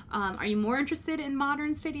stadiums. Are you more interested in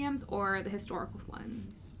modern stadiums or the historical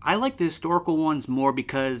ones? I like the historical ones more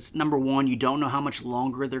because, number one, you don't know how much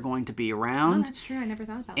longer they're going to be around. Oh, that's true. I never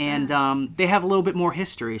thought about that. And they have a little bit more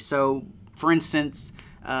history. So, for instance,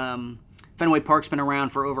 Fenway Park's been around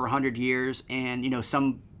for over 100 years, and,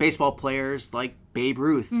 some baseball players like Babe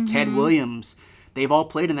Ruth, Ted Williams, they've all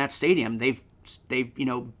played in that stadium. They've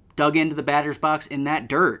dug into the batter's box in that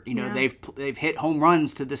dirt. They've hit home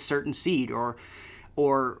runs to this certain seed or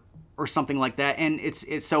something like that. And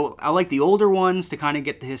it's so I like the older ones to kind of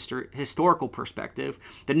get the historical perspective.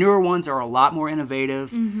 The newer ones are a lot more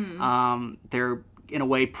innovative. They're in a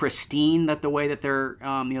way pristine, that the way that they're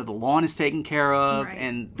the lawn is taken care of,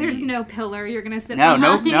 and there's no pillar you're gonna sit behind.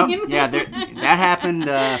 No. Yeah, that happened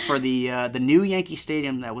for the new Yankee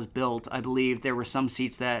Stadium that was built. I believe there were some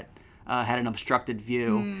seats that had an obstructed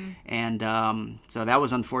view, and so that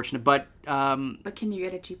was unfortunate. But can you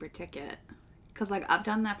get a cheaper ticket? Because I've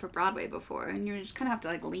done that for Broadway before, and you just kind of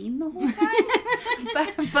have to lean the whole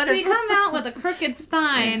time. but so you come out with a crooked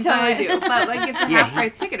spine. Totally do. But it's a half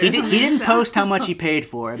price ticket. He didn't post how much he paid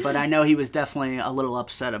for it, but I know he was definitely a little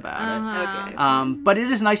upset about it. Okay. But it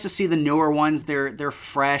is nice to see the newer ones. They're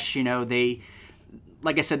fresh. They,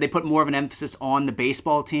 like I said, they put more of an emphasis on the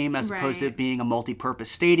baseball team as opposed to it being a multi-purpose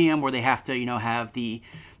stadium where they have to have the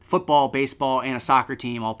football, baseball, and a soccer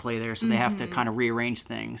team all play there, so they have to kind of rearrange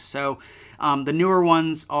things. So the newer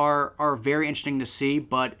ones are very interesting to see,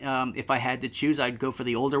 but if I had to choose, I'd go for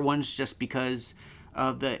the older ones just because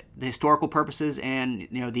of the historical purposes and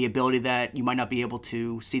the ability that you might not be able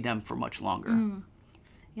to see them for much longer.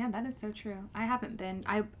 Yeah, that is so true. I haven't been.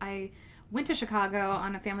 I went to Chicago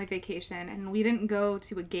on a family vacation, and we didn't go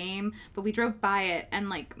to a game, but we drove by it, and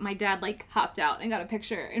my dad hopped out and got a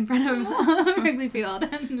picture in front of Wrigley Field,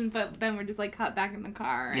 but then we're just hopped back in the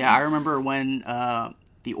car. Yeah, I remember when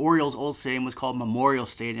the Orioles' old stadium was called Memorial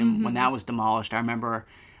Stadium. When that was demolished, I remember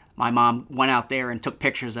my mom went out there and took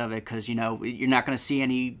pictures of it because you're not going to see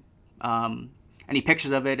any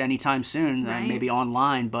pictures of it anytime soon, maybe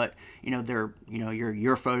online, but they're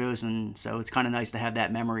your photos, and so it's kind of nice to have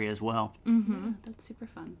that memory as well. Yeah, that's super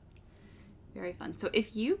fun. Very fun. So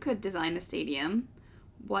if you could design a stadium,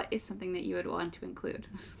 what is something that you would want to include?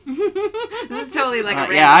 This is totally a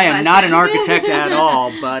random I am question. not an architect at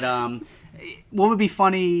all, but what would be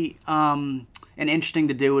funny and interesting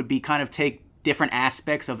to do would be kind of take different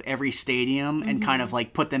aspects of every stadium and kind of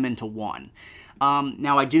put them into one.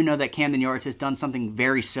 Now, I do know that Camden Yards has done something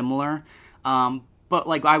very similar,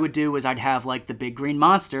 but I would do is I'd have the big green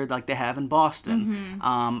monster like they have in Boston.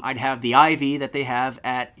 I'd have the ivy that they have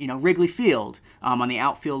at Wrigley Field on the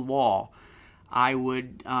outfield wall. I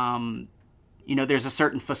would, there's a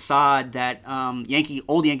certain facade that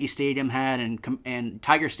old Yankee Stadium had and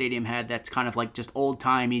Tiger Stadium had that's kind of just old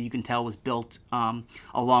timey. You can tell was built a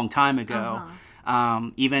long time ago.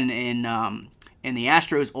 Even in the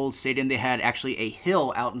Astros' old stadium, they had actually a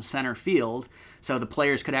hill out in center field, so the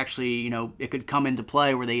players could actually, it could come into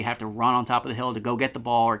play where they have to run on top of the hill to go get the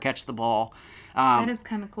ball or catch the ball. That is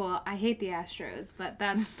kind of cool. I hate the Astros, but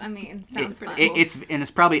that's, sounds pretty cool.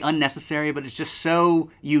 It's probably unnecessary, but it's just so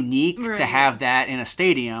unique to have that in a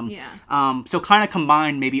stadium. Yeah. So kind of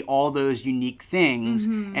combine maybe all those unique things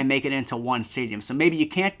and make it into one stadium. So maybe you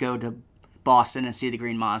can't go to Boston and see the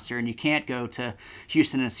Green Monster, and you can't go to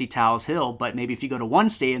Houston and see Tal's Hill. But maybe if you go to one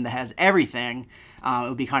stadium that has everything, it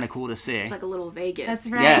would be kind of cool to see. It's like a little Vegas.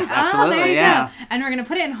 That's right. Yes, absolutely. There you yeah. go. And we're gonna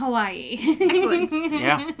put it in Hawaii. Excellent.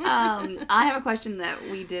 Yeah. I have a question that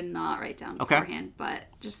we did not write down Okay. beforehand, but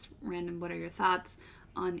just random. What are your thoughts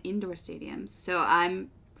on indoor stadiums? So I'm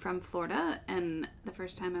from Florida, and the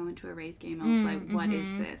first time I went to a Rays game, I was like, "What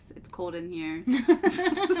is this? It's cold in here. This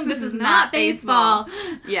is not baseball."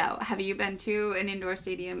 Yeah. Have you been to an indoor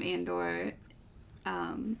stadium and/or?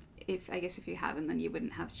 If you haven't, then you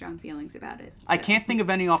wouldn't have strong feelings about it. So. I can't think of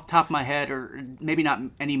any off the top of my head, or maybe not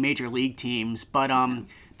any major league teams, but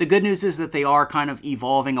the good news is that they are kind of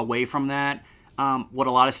evolving away from that. What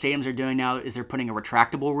a lot of stadiums are doing now is they're putting a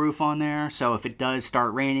retractable roof on there, so if it does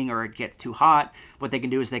start raining or it gets too hot, what they can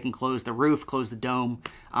do is they can close the roof, close the dome,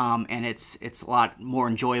 and it's a lot more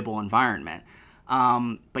enjoyable environment.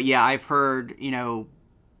 But yeah, I've heard,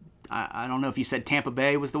 I don't know if you said Tampa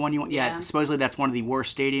Bay was the one you want. Yeah, supposedly that's one of the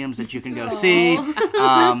worst stadiums that you can go see.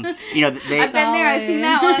 I've been there. I've seen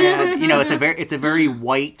that one. Yeah, it's a very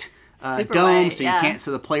white dome, white, so you can't.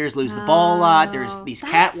 So the players lose the ball a lot. There's these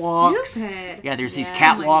catwalks. Stupid. Yeah, there's these Oh my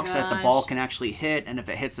catwalks that the gosh. ball can actually hit, and if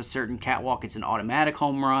it hits a certain catwalk, it's an automatic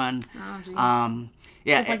home run. Oh, jeez.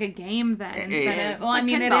 Yeah, It's like a game then. it Instead is. of, well, I It's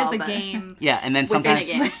mean, like it is pinball, a but- game. yeah, and then Within a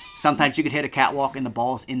game. sometimes you could hit a catwalk and the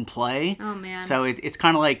ball's in play. Oh, man. So it's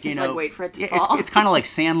kind of like You have to, like, wait for it to yeah, fall. It's kind of like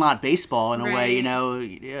Sandlot baseball in a way.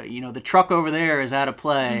 Right. The truck over there is out of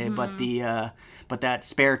play, but that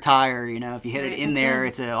spare tire, if you hit it in there,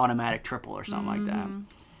 it's an automatic triple or something like that.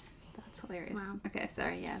 That's hilarious. Wow. Okay,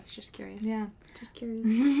 sorry. Yeah, I was just curious. Yeah, just curious.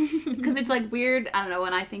 Because it's like weird. I don't know.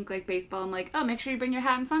 When I think like baseball, I'm like, oh, make sure you bring your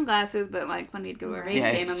hat and sunglasses. But like when we'd go to a Rays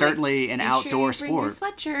Yeah, game, it's I'm certainly like, an make outdoor sure you bring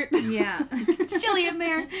sport. your sweatshirt. Yeah. It's chilly in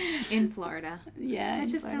there. In Florida. Yeah, That in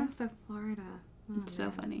just Florida. sounds so Florida. Oh, It's so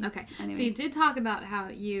man. funny. Okay, so Anyways. you did talk about how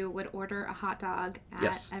you would order a hot dog at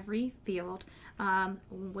Yes. every field.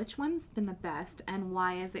 Which one's been the best, and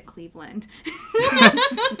why is it Cleveland?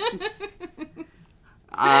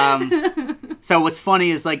 So what's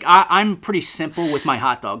funny is like I'm pretty simple with my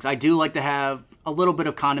hot dogs. I do like to have a little bit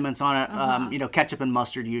of condiments on it, ketchup and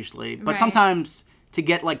mustard usually. But Right. sometimes to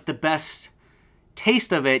get like the best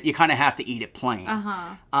taste of it, you kind of have to eat it plain.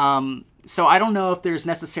 So I don't know if there's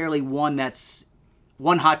necessarily one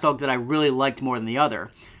hot dog that I really liked more than the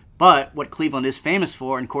other. But what Cleveland is famous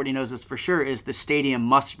for, and Courtney knows this for sure, is the stadium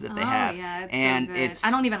mustard that they have. Oh, yeah, it's and so good.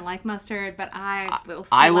 I don't even like mustard, but I will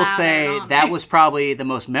say slather it on that there. was probably the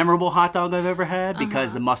most memorable hot dog I've ever had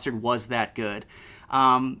because the mustard was that good.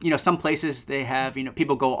 Some places they have,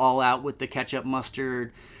 people go all out with the ketchup,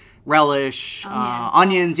 mustard, relish,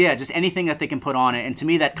 onions, just anything that they can put on it. And to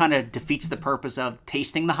me, that kind of defeats the purpose of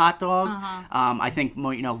tasting the hot dog. I think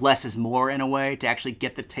less is more in a way to actually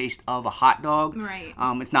get the taste of a hot dog. Right.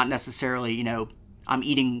 It's not necessarily I'm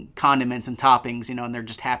eating condiments and toppings, and there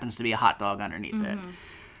just happens to be a hot dog underneath it.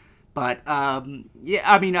 But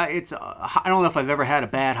it's I don't know if I've ever had a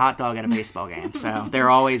bad hot dog at a baseball game. So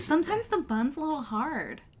they're always Sometimes the bun's a little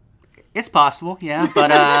hard. it's possible, yeah,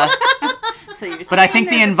 but So you're but I think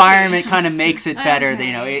the environment kind of makes it better.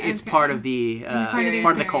 Okay, It's okay. part of the part of the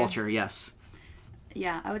part of the experience. culture. Yes.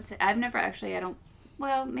 Yeah, I would say I've never actually. I don't.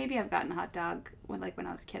 Well, maybe I've gotten a hot dog when I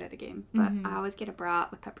was a kid at a game, but I always get a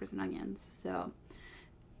brat with peppers and onions. So,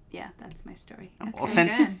 yeah, that's my story. Well, so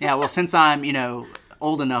good. since I'm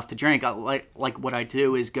old enough to drink, like what I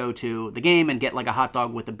do is go to the game and get like a hot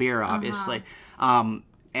dog with a beer, obviously.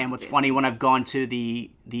 And what's funny when I've gone to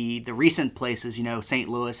the recent places, St.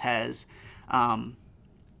 Louis has,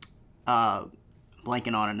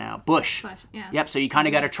 blanking on it now, Busch. Yeah. Yep. So you kind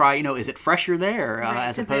of got to try, is it fresher there Right,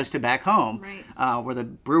 as 'cause opposed to it's- back home, right. where the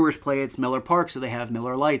Brewers play? It's Miller Park, so they have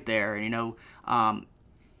Miller Lite there.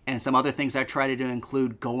 And some other things I try to do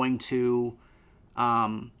include going to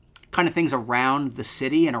kind of things around the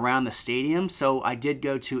city and around the stadium. So I did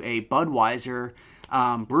go to a Budweiser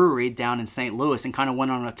brewery down in St. Louis and kind of went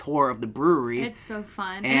on a tour of the brewery. It's so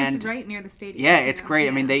fun. And And- it's right near the stadium. Yeah, too. it's great.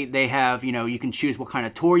 I mean, they have, you can choose what kind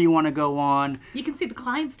of tour you want to go on. You can see the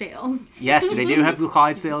Clydesdales. Yes, they do have the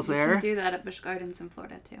Clydesdales You there. can do that at Busch Gardens in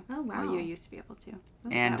Florida too. Oh, wow. Or you used to be able to.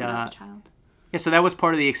 And, when I was a child. Yeah, so that was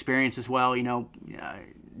part of the experience as well.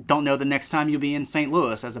 Don't know the next time you'll be in St.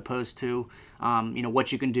 Louis as opposed to,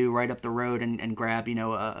 what you can do right up the road and grab,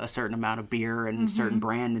 a certain amount of beer and a certain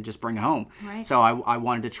brand and just bring it home. Right. So I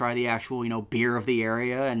wanted to try the actual, beer of the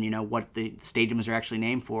area and, what the stadiums are actually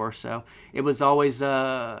named for. So it was always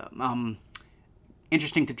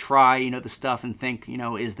interesting to try, the stuff and think,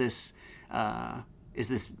 is this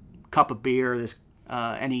cup of beer,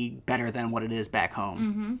 any better than what it is back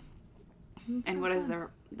home? And what is the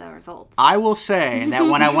the results. I will say that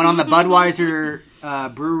when I went on the Budweiser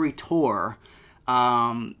brewery tour,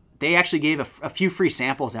 they actually gave a few free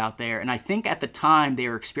samples out there, and I think at the time they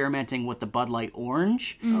were experimenting with the Bud Light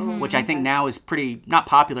Orange, which I think now is pretty not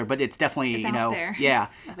popular, but it's definitely it's out there. Yeah.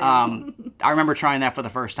 I remember trying that for the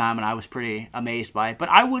first time, and I was pretty amazed by it. But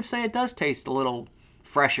I would say it does taste a little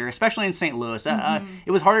fresher, especially in St. Louis.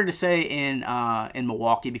 It was harder to say in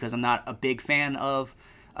Milwaukee because I'm not a big fan of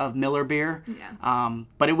Miller beer. Yeah.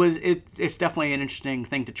 But it's definitely an interesting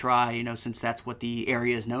thing to try, since that's what the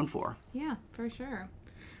area is known for. Yeah, for sure.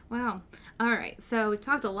 Wow. All right. So we've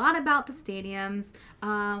talked a lot about the stadiums.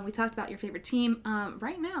 We talked about your favorite team.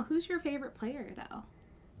 Right now, who's your favorite player, though?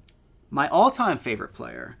 My all-time favorite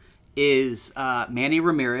player is Manny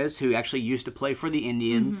Ramirez, who actually used to play for the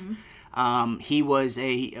Indians. He was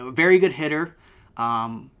a very good hitter,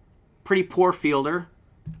 pretty poor fielder,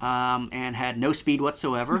 and had no speed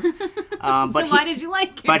whatsoever. But why did you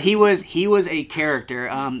like him? But he was a character.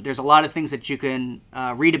 There's a lot of things that you can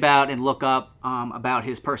read about and look up about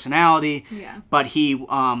his personality. Yeah. But he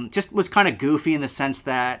just was kind of goofy in the sense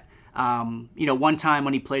that, one time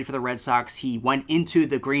when he played for the Red Sox, he went into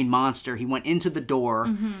the Green Monster. He went into the door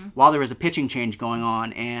while there was a pitching change going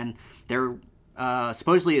on, and there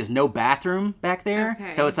supposedly is no bathroom back there.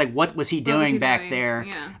 Okay. So it's like, what was he doing back there?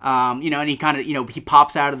 Yeah. And he kind of, he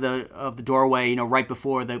pops out of the doorway, right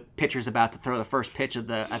before the pitcher's about to throw the first pitch of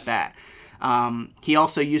the at bat. He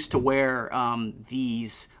also used to wear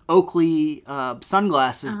these Oakley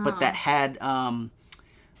sunglasses, but that had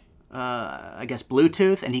I guess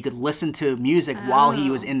Bluetooth, and he could listen to music while he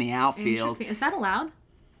was in the outfield. Interesting. Is that allowed?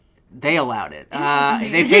 They allowed it.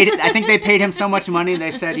 They paid it. I think they paid him so much money.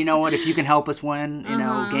 They said, you know what, if you can help us win,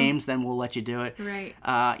 games, then we'll let you do it. Right.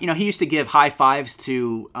 He used to give high fives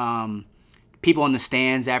to people in the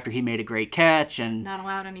stands after he made a great catch, and Not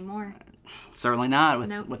allowed anymore. certainly not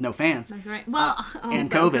Nope. with no fans. That's right. Well,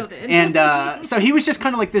 And also COVID. And so he was just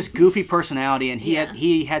kind of like this goofy personality, and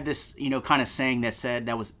he had this kind of saying that said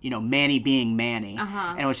that was Manny being Manny,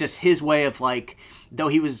 and it was just his way of like, though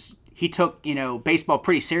he took baseball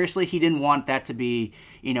pretty seriously, he didn't want that to be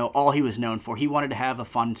all he was known for. He wanted to have a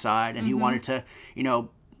fun side, and he wanted to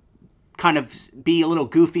kind of be a little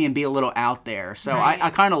goofy and be a little out there. So Right. I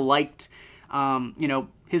kind of liked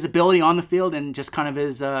his ability on the field and just kind of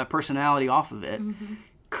his personality off of it.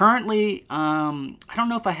 Currently, I don't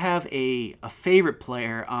know if I have a favorite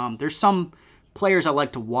player. There's some players I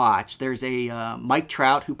like to watch. There's a Mike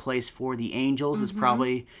Trout who plays for the Angels, is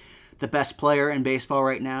probably the best player in baseball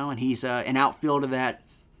right now, and he's an outfielder that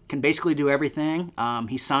can basically do everything.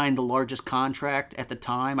 He signed the largest contract at the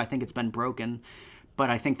time. I think it's been broken, but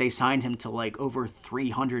I think they signed him to like over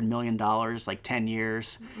 $300 million, like 10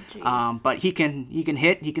 years. But he can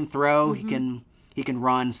hit, he can throw, he can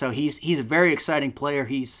run. So he's a very exciting player.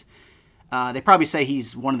 They probably say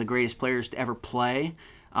he's one of the greatest players to ever play.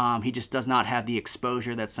 He just does not have the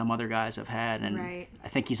exposure that some other guys have had, and Right. I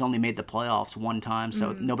think he's only made the playoffs one time,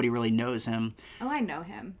 so nobody really knows him. Oh, I know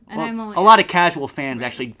him. And Well, I'm only, a lot of casual fans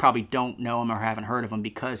actually probably don't know him or haven't heard of him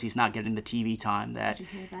because he's not getting the TV time that. Did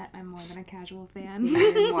you hear that? I'm more than a casual fan.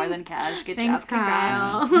 You're more than cash. Good Thanks, job,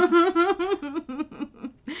 Kyle. congrats.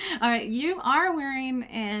 All right, you are wearing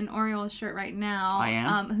an Orioles shirt right now. I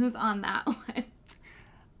am. Who's on that one?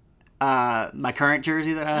 My current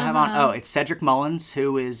jersey that I have on, it's Cedric Mullins,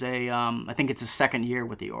 who is I think it's his second year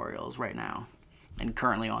with the Orioles right now, and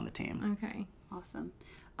currently on the team. Okay. Awesome.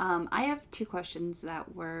 I have 2 questions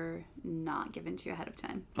that were not given to you ahead of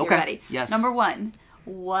time. You Okay. ready? Yes. Number 1,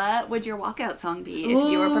 what would your walkout song be if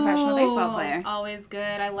you were a professional baseball player? Always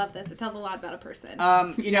good. I love this. It tells a lot about a person.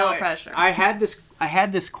 No pressure. I had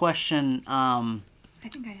this question. I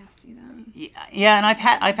think I asked you that. Yeah, and I've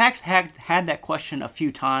had that question a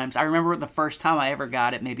few times. I remember the first time I ever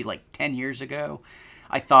got it, maybe like 10 years ago.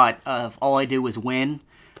 I thought of All I Do Was Win.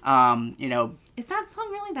 Is that song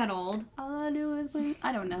really that old? All I do is win.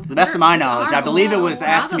 I don't know. To the best of my knowledge, I believe it was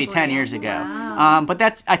asked to me 10 probably. years ago. Wow.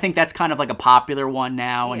 But I think that's kind of like a popular one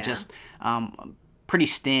now, and Yeah. just pretty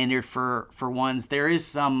standard for ones. There is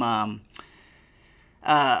some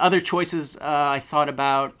other choices I thought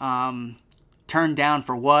about. Turned Down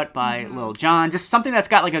for What by Lil Jon. Just something that's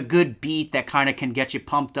got like a good beat that kind of can get you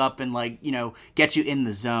pumped up and like, get you in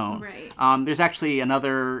the zone. Right. There's actually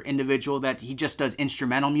another individual that he just does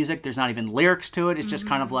instrumental music. There's not even lyrics to it. It's just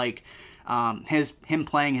kind of like him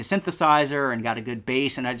playing his synthesizer and got a good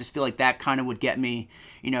bass. And I just feel like that kind of would get me,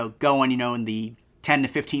 going, in the 10 to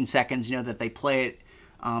 15 seconds, that they play it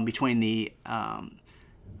between the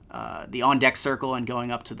on-deck circle and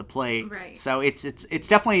going up to the plate. Right. So it's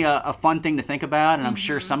definitely a fun thing to think about, and I'm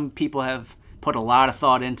sure some people have put a lot of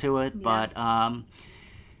thought into it. Yeah. But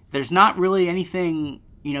there's not really anything,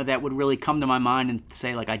 that would really come to my mind and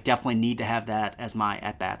say, like, I definitely need to have that as my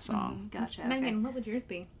at-bat song. Gotcha. Meghan, what would yours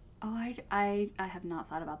be? Oh, I have not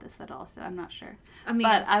thought about this at all, so I'm not sure. I mean,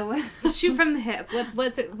 but I would shoot from the hip.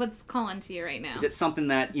 What's calling to you right now? Is it something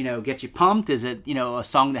that, gets you pumped? Is it, a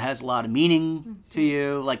song that has a lot of meaning to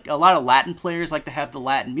you? Like, a lot of Latin players like to have the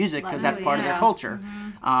Latin music because that's part of their culture.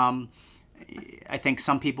 Mm-hmm. I think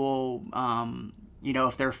some people,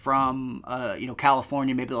 if they're from,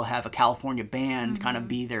 California, maybe they'll have a California band kind of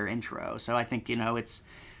be their intro. So I think,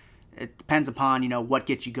 it depends upon, what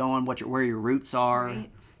gets you going, where your roots are. Right.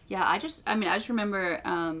 Yeah, I just remember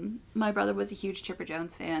my brother was a huge Chipper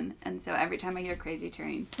Jones fan, and so every time I hear Crazy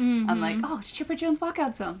Train, I'm like, oh, it's Chipper Jones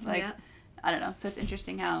walkout song. Like, I don't know. So it's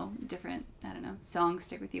interesting how different, songs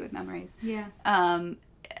stick with you with memories. Yeah.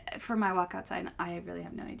 For my walkout side, I really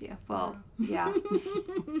have no idea. Well, yeah.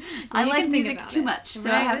 I like music too much,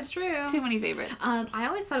 so I have too many favorites. I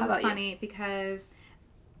always thought it was funny because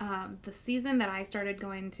the season that I started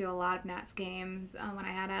going to a lot of Nats games, when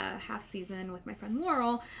I had a half season with my friend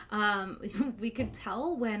Laurel, we could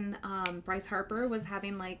tell when Bryce Harper was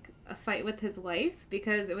having like a fight with his wife,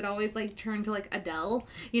 because it would always like turn to like Adele,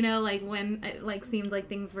 like when it like seemed like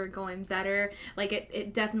things were going better, like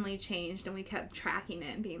it definitely changed, and we kept tracking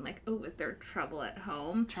it and being like, oh, is there trouble at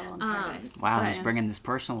home? Trouble in paradise. Wow, he's bringing this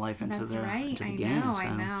personal life into the game. I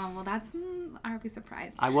know. Well, that's I would be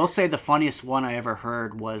surprised. I will say the funniest one I ever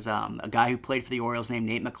heard was a guy who played for the Orioles named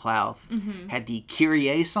Nate McLeod had the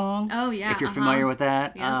Kyrie song. Oh, yeah. If you're familiar with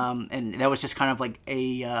that. Yeah. And that was just kind of like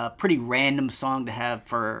a pretty random song to have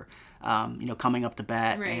for, coming up to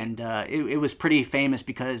bat. Right. And it was pretty famous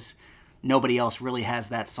because nobody else really has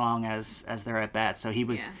that song as their at bat. So he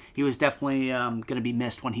was definitely going to be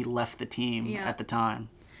missed when he left the team at the time.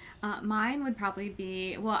 Mine would probably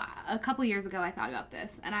be, well, a couple years ago I thought about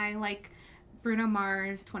this, and I like Bruno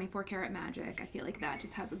Mars' 24 Karat Magic. I feel like that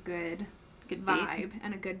just has a good vibe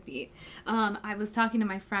and a good beat. I was talking to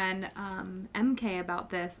my friend MK about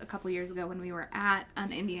this a couple years ago when we were at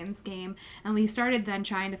an Indians game, and we started then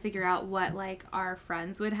trying to figure out what like our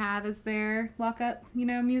friends would have as their walk-up,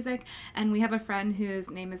 music. And we have a friend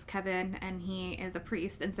whose name is Kevin, and he is a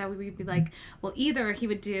priest, and so we'd be like, well, either he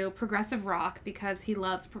would do progressive rock because he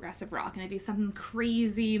loves progressive rock, and it'd be something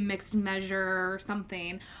crazy mixed measure or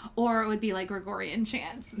something, or it would be like Gregorian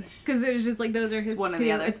chants, because it was just like those are his one two. Or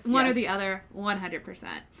the other. It's one or the other. 100%.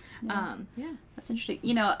 Yeah. That's interesting.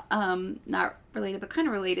 Not related, but kind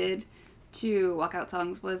of related to walkout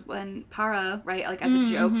songs was when Para, right, like as a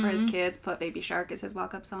joke for his kids, put Baby Shark as his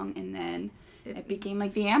walk-up song, and then it became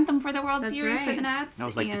like the anthem for the World Series for the Nats. That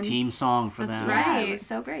was like the team song for them. Right. Yeah, it was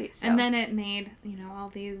so great. So. And then it made, all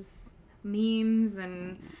these memes,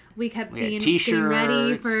 and we kept getting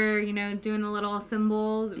ready for, doing the little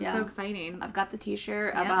symbols. It was so exciting. I've got the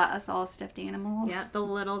t-shirt. I bought us all stuffed animals. Yeah, the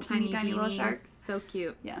little tiny little sharks. So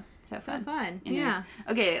cute. Yeah, so fun. Anyways. Yeah.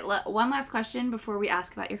 Okay, one last question before we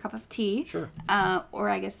ask about your cup of tea. Sure. Or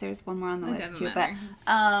I guess there's one more on the list too. Matter.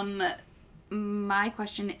 But my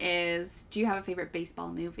question is, do you have a favorite baseball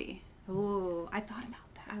movie? Oh, I thought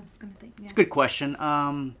about that. I was going to think. Yeah. It's a good question.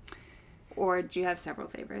 Or do you have several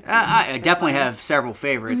favorites? I definitely have several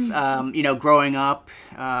favorites. Growing up,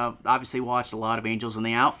 obviously watched a lot of Angels in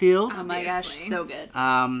the Outfield. Oh my gosh, so good.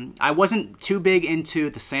 I wasn't too big into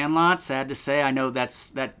The Sandlot, sad to say. I know that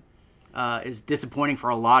is disappointing for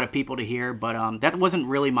a lot of people to hear, but that wasn't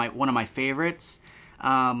really one of my favorites.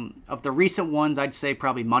 Of the recent ones, I'd say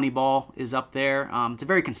probably Moneyball is up there. It's a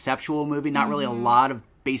very conceptual movie, not really a lot of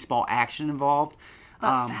baseball action involved.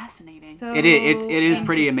 But fascinating. So it is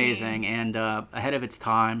pretty amazing and ahead of its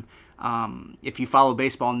time. If you follow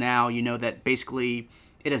baseball now, you know that basically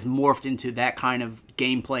it has morphed into that kind of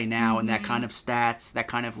gameplay now and that kind of stats, that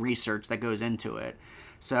kind of research that goes into it.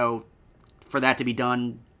 So for that to be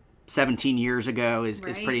done 17 years ago is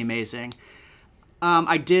pretty amazing.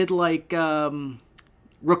 I did like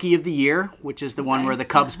Rookie of the Year, which is the one where the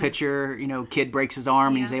Cubs pitcher, kid breaks his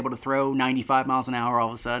arm and he's able to throw 95 miles an hour all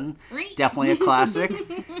of a sudden. Definitely a classic.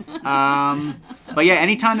 But yeah,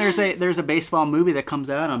 anytime there's a baseball movie that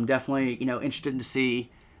comes out, I'm definitely interested to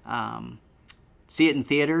see it in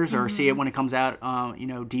theaters or see it when it comes out,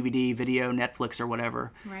 DVD, video, Netflix or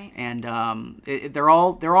whatever. Right. And they're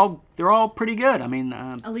all pretty good. I mean,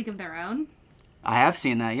 A League of Their Own. I have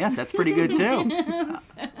seen that. Yes, that's pretty good too.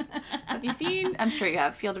 Have you seen? I'm sure you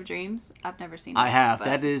have. Field of Dreams. I've never seen it. I have. But...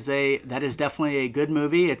 That is definitely a good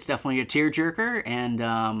movie. It's definitely a tearjerker.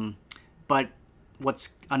 And but what's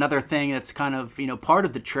another thing that's kind of part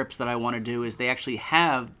of the trips that I want to do is they actually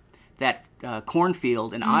have that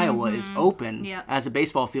cornfield in Iowa is open as a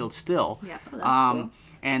baseball field still. Yeah, that's cool.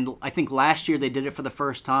 And I think last year they did it for the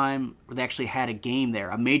first time where they actually had a game there,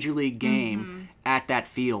 a major league game at that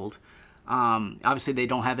field. Obviously, they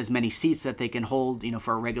don't have as many seats that they can hold,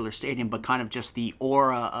 for a regular stadium, but kind of just the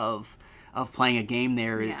aura of playing a game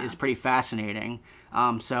there is pretty fascinating.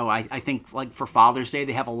 So I think, like, for Father's Day,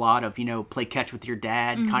 they have a lot of, play catch with your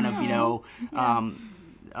dad kind of,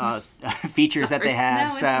 features that they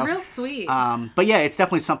have. No, it's real sweet. But yeah, it's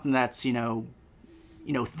definitely something that's,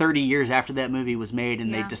 30 years after that movie was made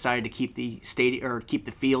and they decided to keep the stadium or keep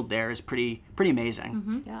the field there is pretty amazing.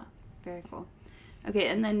 Mm-hmm. Yeah, very cool. Okay,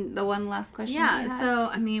 and then the one last question. Yeah, so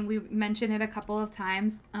I mean, we mentioned it a couple of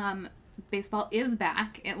times. Baseball is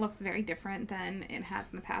back. It looks very different than it has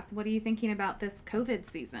in the past. What are you thinking about this COVID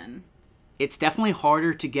season? It's definitely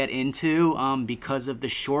harder to get into because of the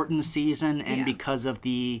shortened season and because of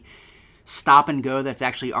the stop and go that's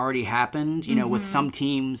actually already happened. With some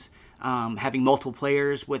teams having multiple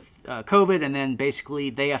players with COVID, and then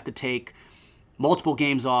basically they have to take multiple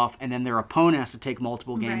games off, and then their opponent has to take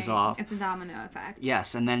multiple games off. It's a domino effect.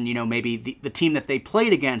 Yes, and then, maybe the team that they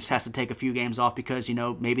played against has to take a few games off because,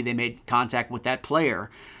 maybe they made contact with that player.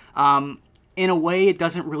 In a way, it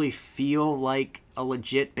doesn't really feel like a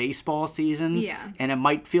legit baseball season. Yeah. And it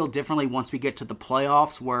might feel differently once we get to the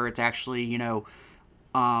playoffs where it's actually,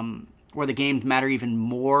 where the games matter even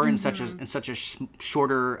more in such a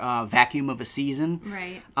shorter vacuum of a season.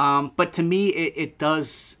 Right. But to me, it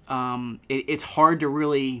does. It's hard to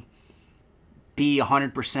really be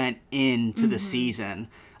 100% into the season.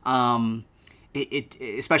 It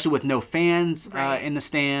especially with no fans in the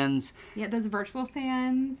stands. Yeah, those virtual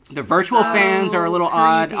fans. The virtual fans are a little creepy.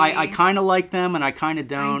 odd. I kind of like them, and I kind of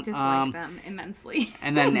don't. I dislike them immensely.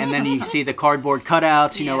 and then you see the cardboard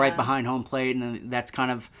cutouts, Yeah. right behind home plate, and that's kind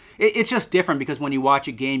of it's just different because when you watch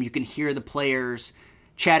a game, you can hear the players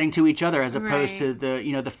chatting to each other as opposed to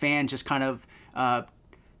the fans just kind of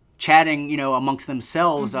chatting, amongst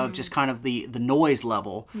themselves of just kind of the noise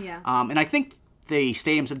level. Yeah. And I think the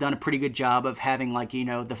stadiums have done a pretty good job of having, like,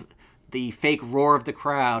 the fake roar of the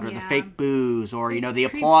crowd or the fake boos or, the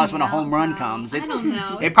applause when a home run comes. I don't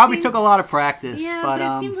know. It probably took a lot of practice. Yeah, but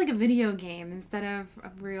it seems like a video game instead of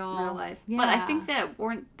a real life. Yeah. But I think that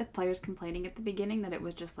weren't the players complaining at the beginning that it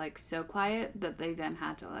was just, like, so quiet that they then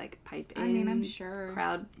had to, like, pipe in I'm sure.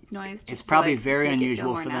 crowd noise. Just it's probably to, like, very make it feel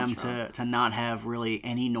unusual more for natural. them to not have really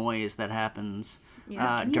any noise that happens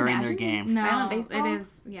Can you during their imagine games. No, silent baseball? it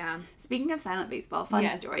is, yeah. Speaking of silent baseball, fun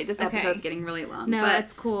story. This episode's getting really long. No, but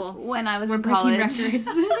it's cool. When I was We're in breaking college, records.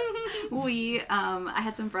 I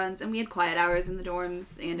had some friends, and we had quiet hours in the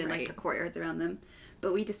dorms and in like the courtyards around them.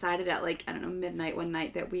 But we decided at midnight one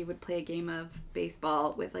night that we would play a game of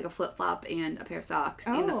baseball with like a flip flop and a pair of socks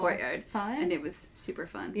in the courtyard. Fun. And it was super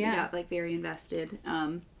fun. Yeah. We got like very invested.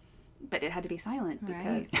 But it had to be silent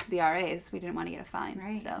because the RAs, we didn't want to get a fine.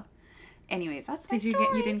 Right. So, anyways, that's my You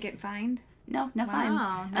story. didn't get fined? No fines.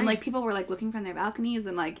 And like people were like looking from their balconies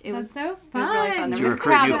and like it was so fun. It was really fun. Did There you was a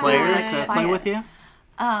recruit crowd new of players people. to play with you?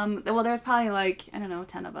 Well, there was probably like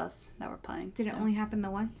 10 of us that were playing. Did it only happen the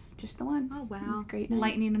once? Just the once. Oh wow! It was a great night.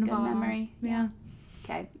 Lightning in a Good bottle. memory. Yeah.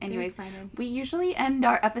 Okay. Anyways, excited. we usually end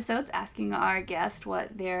our episodes asking our guest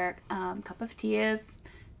what their cup of tea is,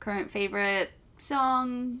 current favorite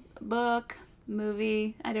song, book,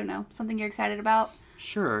 movie. I don't know, something you're excited about.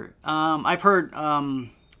 Sure. I've heard,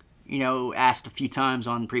 asked a few times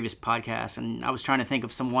on previous podcasts, and I was trying to think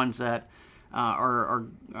of some ones that are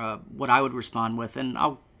what I would respond with, and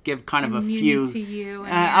I'll give kind of a few. To you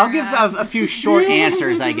I'll give a few short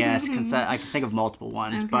answers, I guess, because I can think of multiple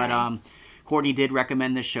ones. Okay. But Courtney did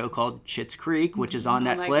recommend this show called Schitt's Creek, which is on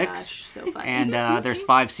Netflix. My gosh, so funny. And there's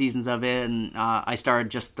 5 seasons of it, and I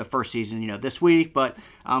started just the first season, this week. But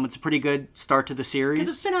it's a pretty good start to the series.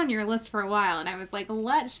 Because it's been on your list for a while, and I was like,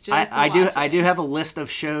 let's just I watch do it. have a list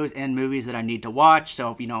of shows and movies that I need to watch.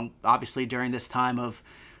 So obviously during this time of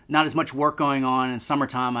not as much work going on in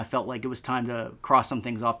summertime, I felt like it was time to cross some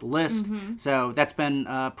things off the list. Mm-hmm. So that's been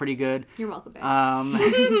pretty good. You're welcome, babe.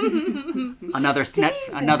 Another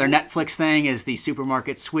Netflix thing is the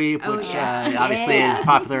supermarket sweep, which obviously Yeah. is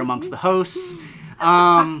popular amongst the hosts.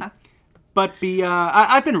 But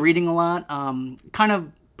I've been reading a lot. Kind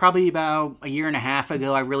of probably about a year and a half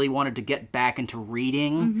ago, I really wanted to get back into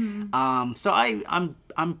reading. So I'm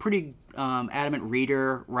pretty adamant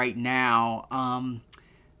reader right now.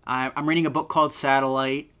 I'm reading a book called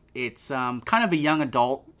Satellite. It's kind of a young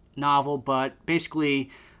adult novel, but basically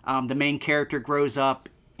the main character grows up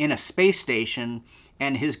in a space station,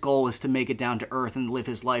 and his goal is to make it down to Earth and live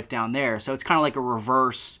his life down there. So it's kind of like a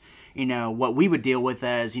reverse, what we would deal with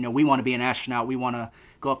as, we want to be an astronaut, we want to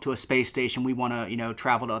go up to a space station, we want to,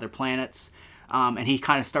 travel to other planets. and he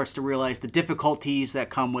kind of starts to realize the difficulties that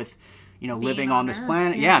come with, you know, living on this Earth,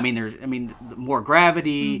 planet. Yeah, I mean, more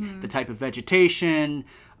gravity, the type of vegetation.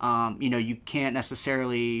 You know, you can't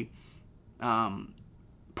necessarily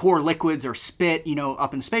pour liquids or spit, you know,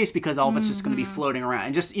 up in space because all of it's just going to be floating around.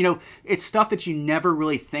 And just, you know, it's stuff that you never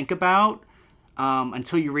really think about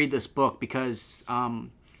until you read this book, because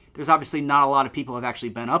there's obviously not a lot of people who have actually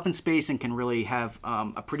been up in space and can really have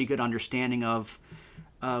a pretty good understanding of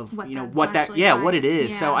what you know that's what that actually like. what it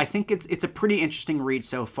is. Yeah. So I think it's a pretty interesting read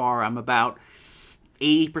so far. I'm about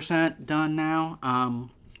 80% done now.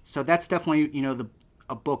 So that's definitely, you know,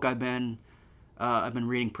 a book I've been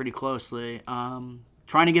reading pretty closely.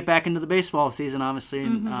 Trying to get back into the baseball season, obviously.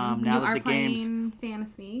 Now You that are the games, playing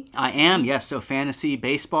fantasy. I am, yes. So fantasy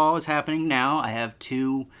baseball is happening now. I have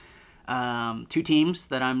two teams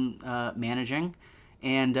that I'm managing,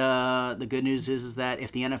 and the good news is that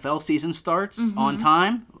if the NFL season starts on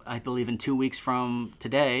time, I believe in 2 weeks from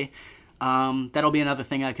today, that'll be another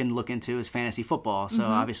thing I can look into is fantasy football. So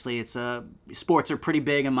obviously, it's sports are pretty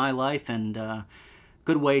big in my life, and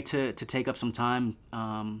good way to take up some time.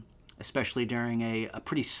 Especially during a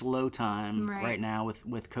pretty slow time right now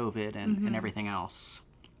with COVID and everything else.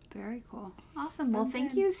 Very cool. Awesome. Well,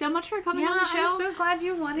 thank you so much for coming on the show. I'm so glad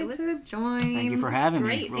you wanted to join. Thank you for having me.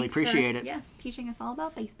 Great. Really Thanks appreciate for, it. Yeah, teaching us all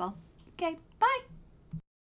about baseball. Okay.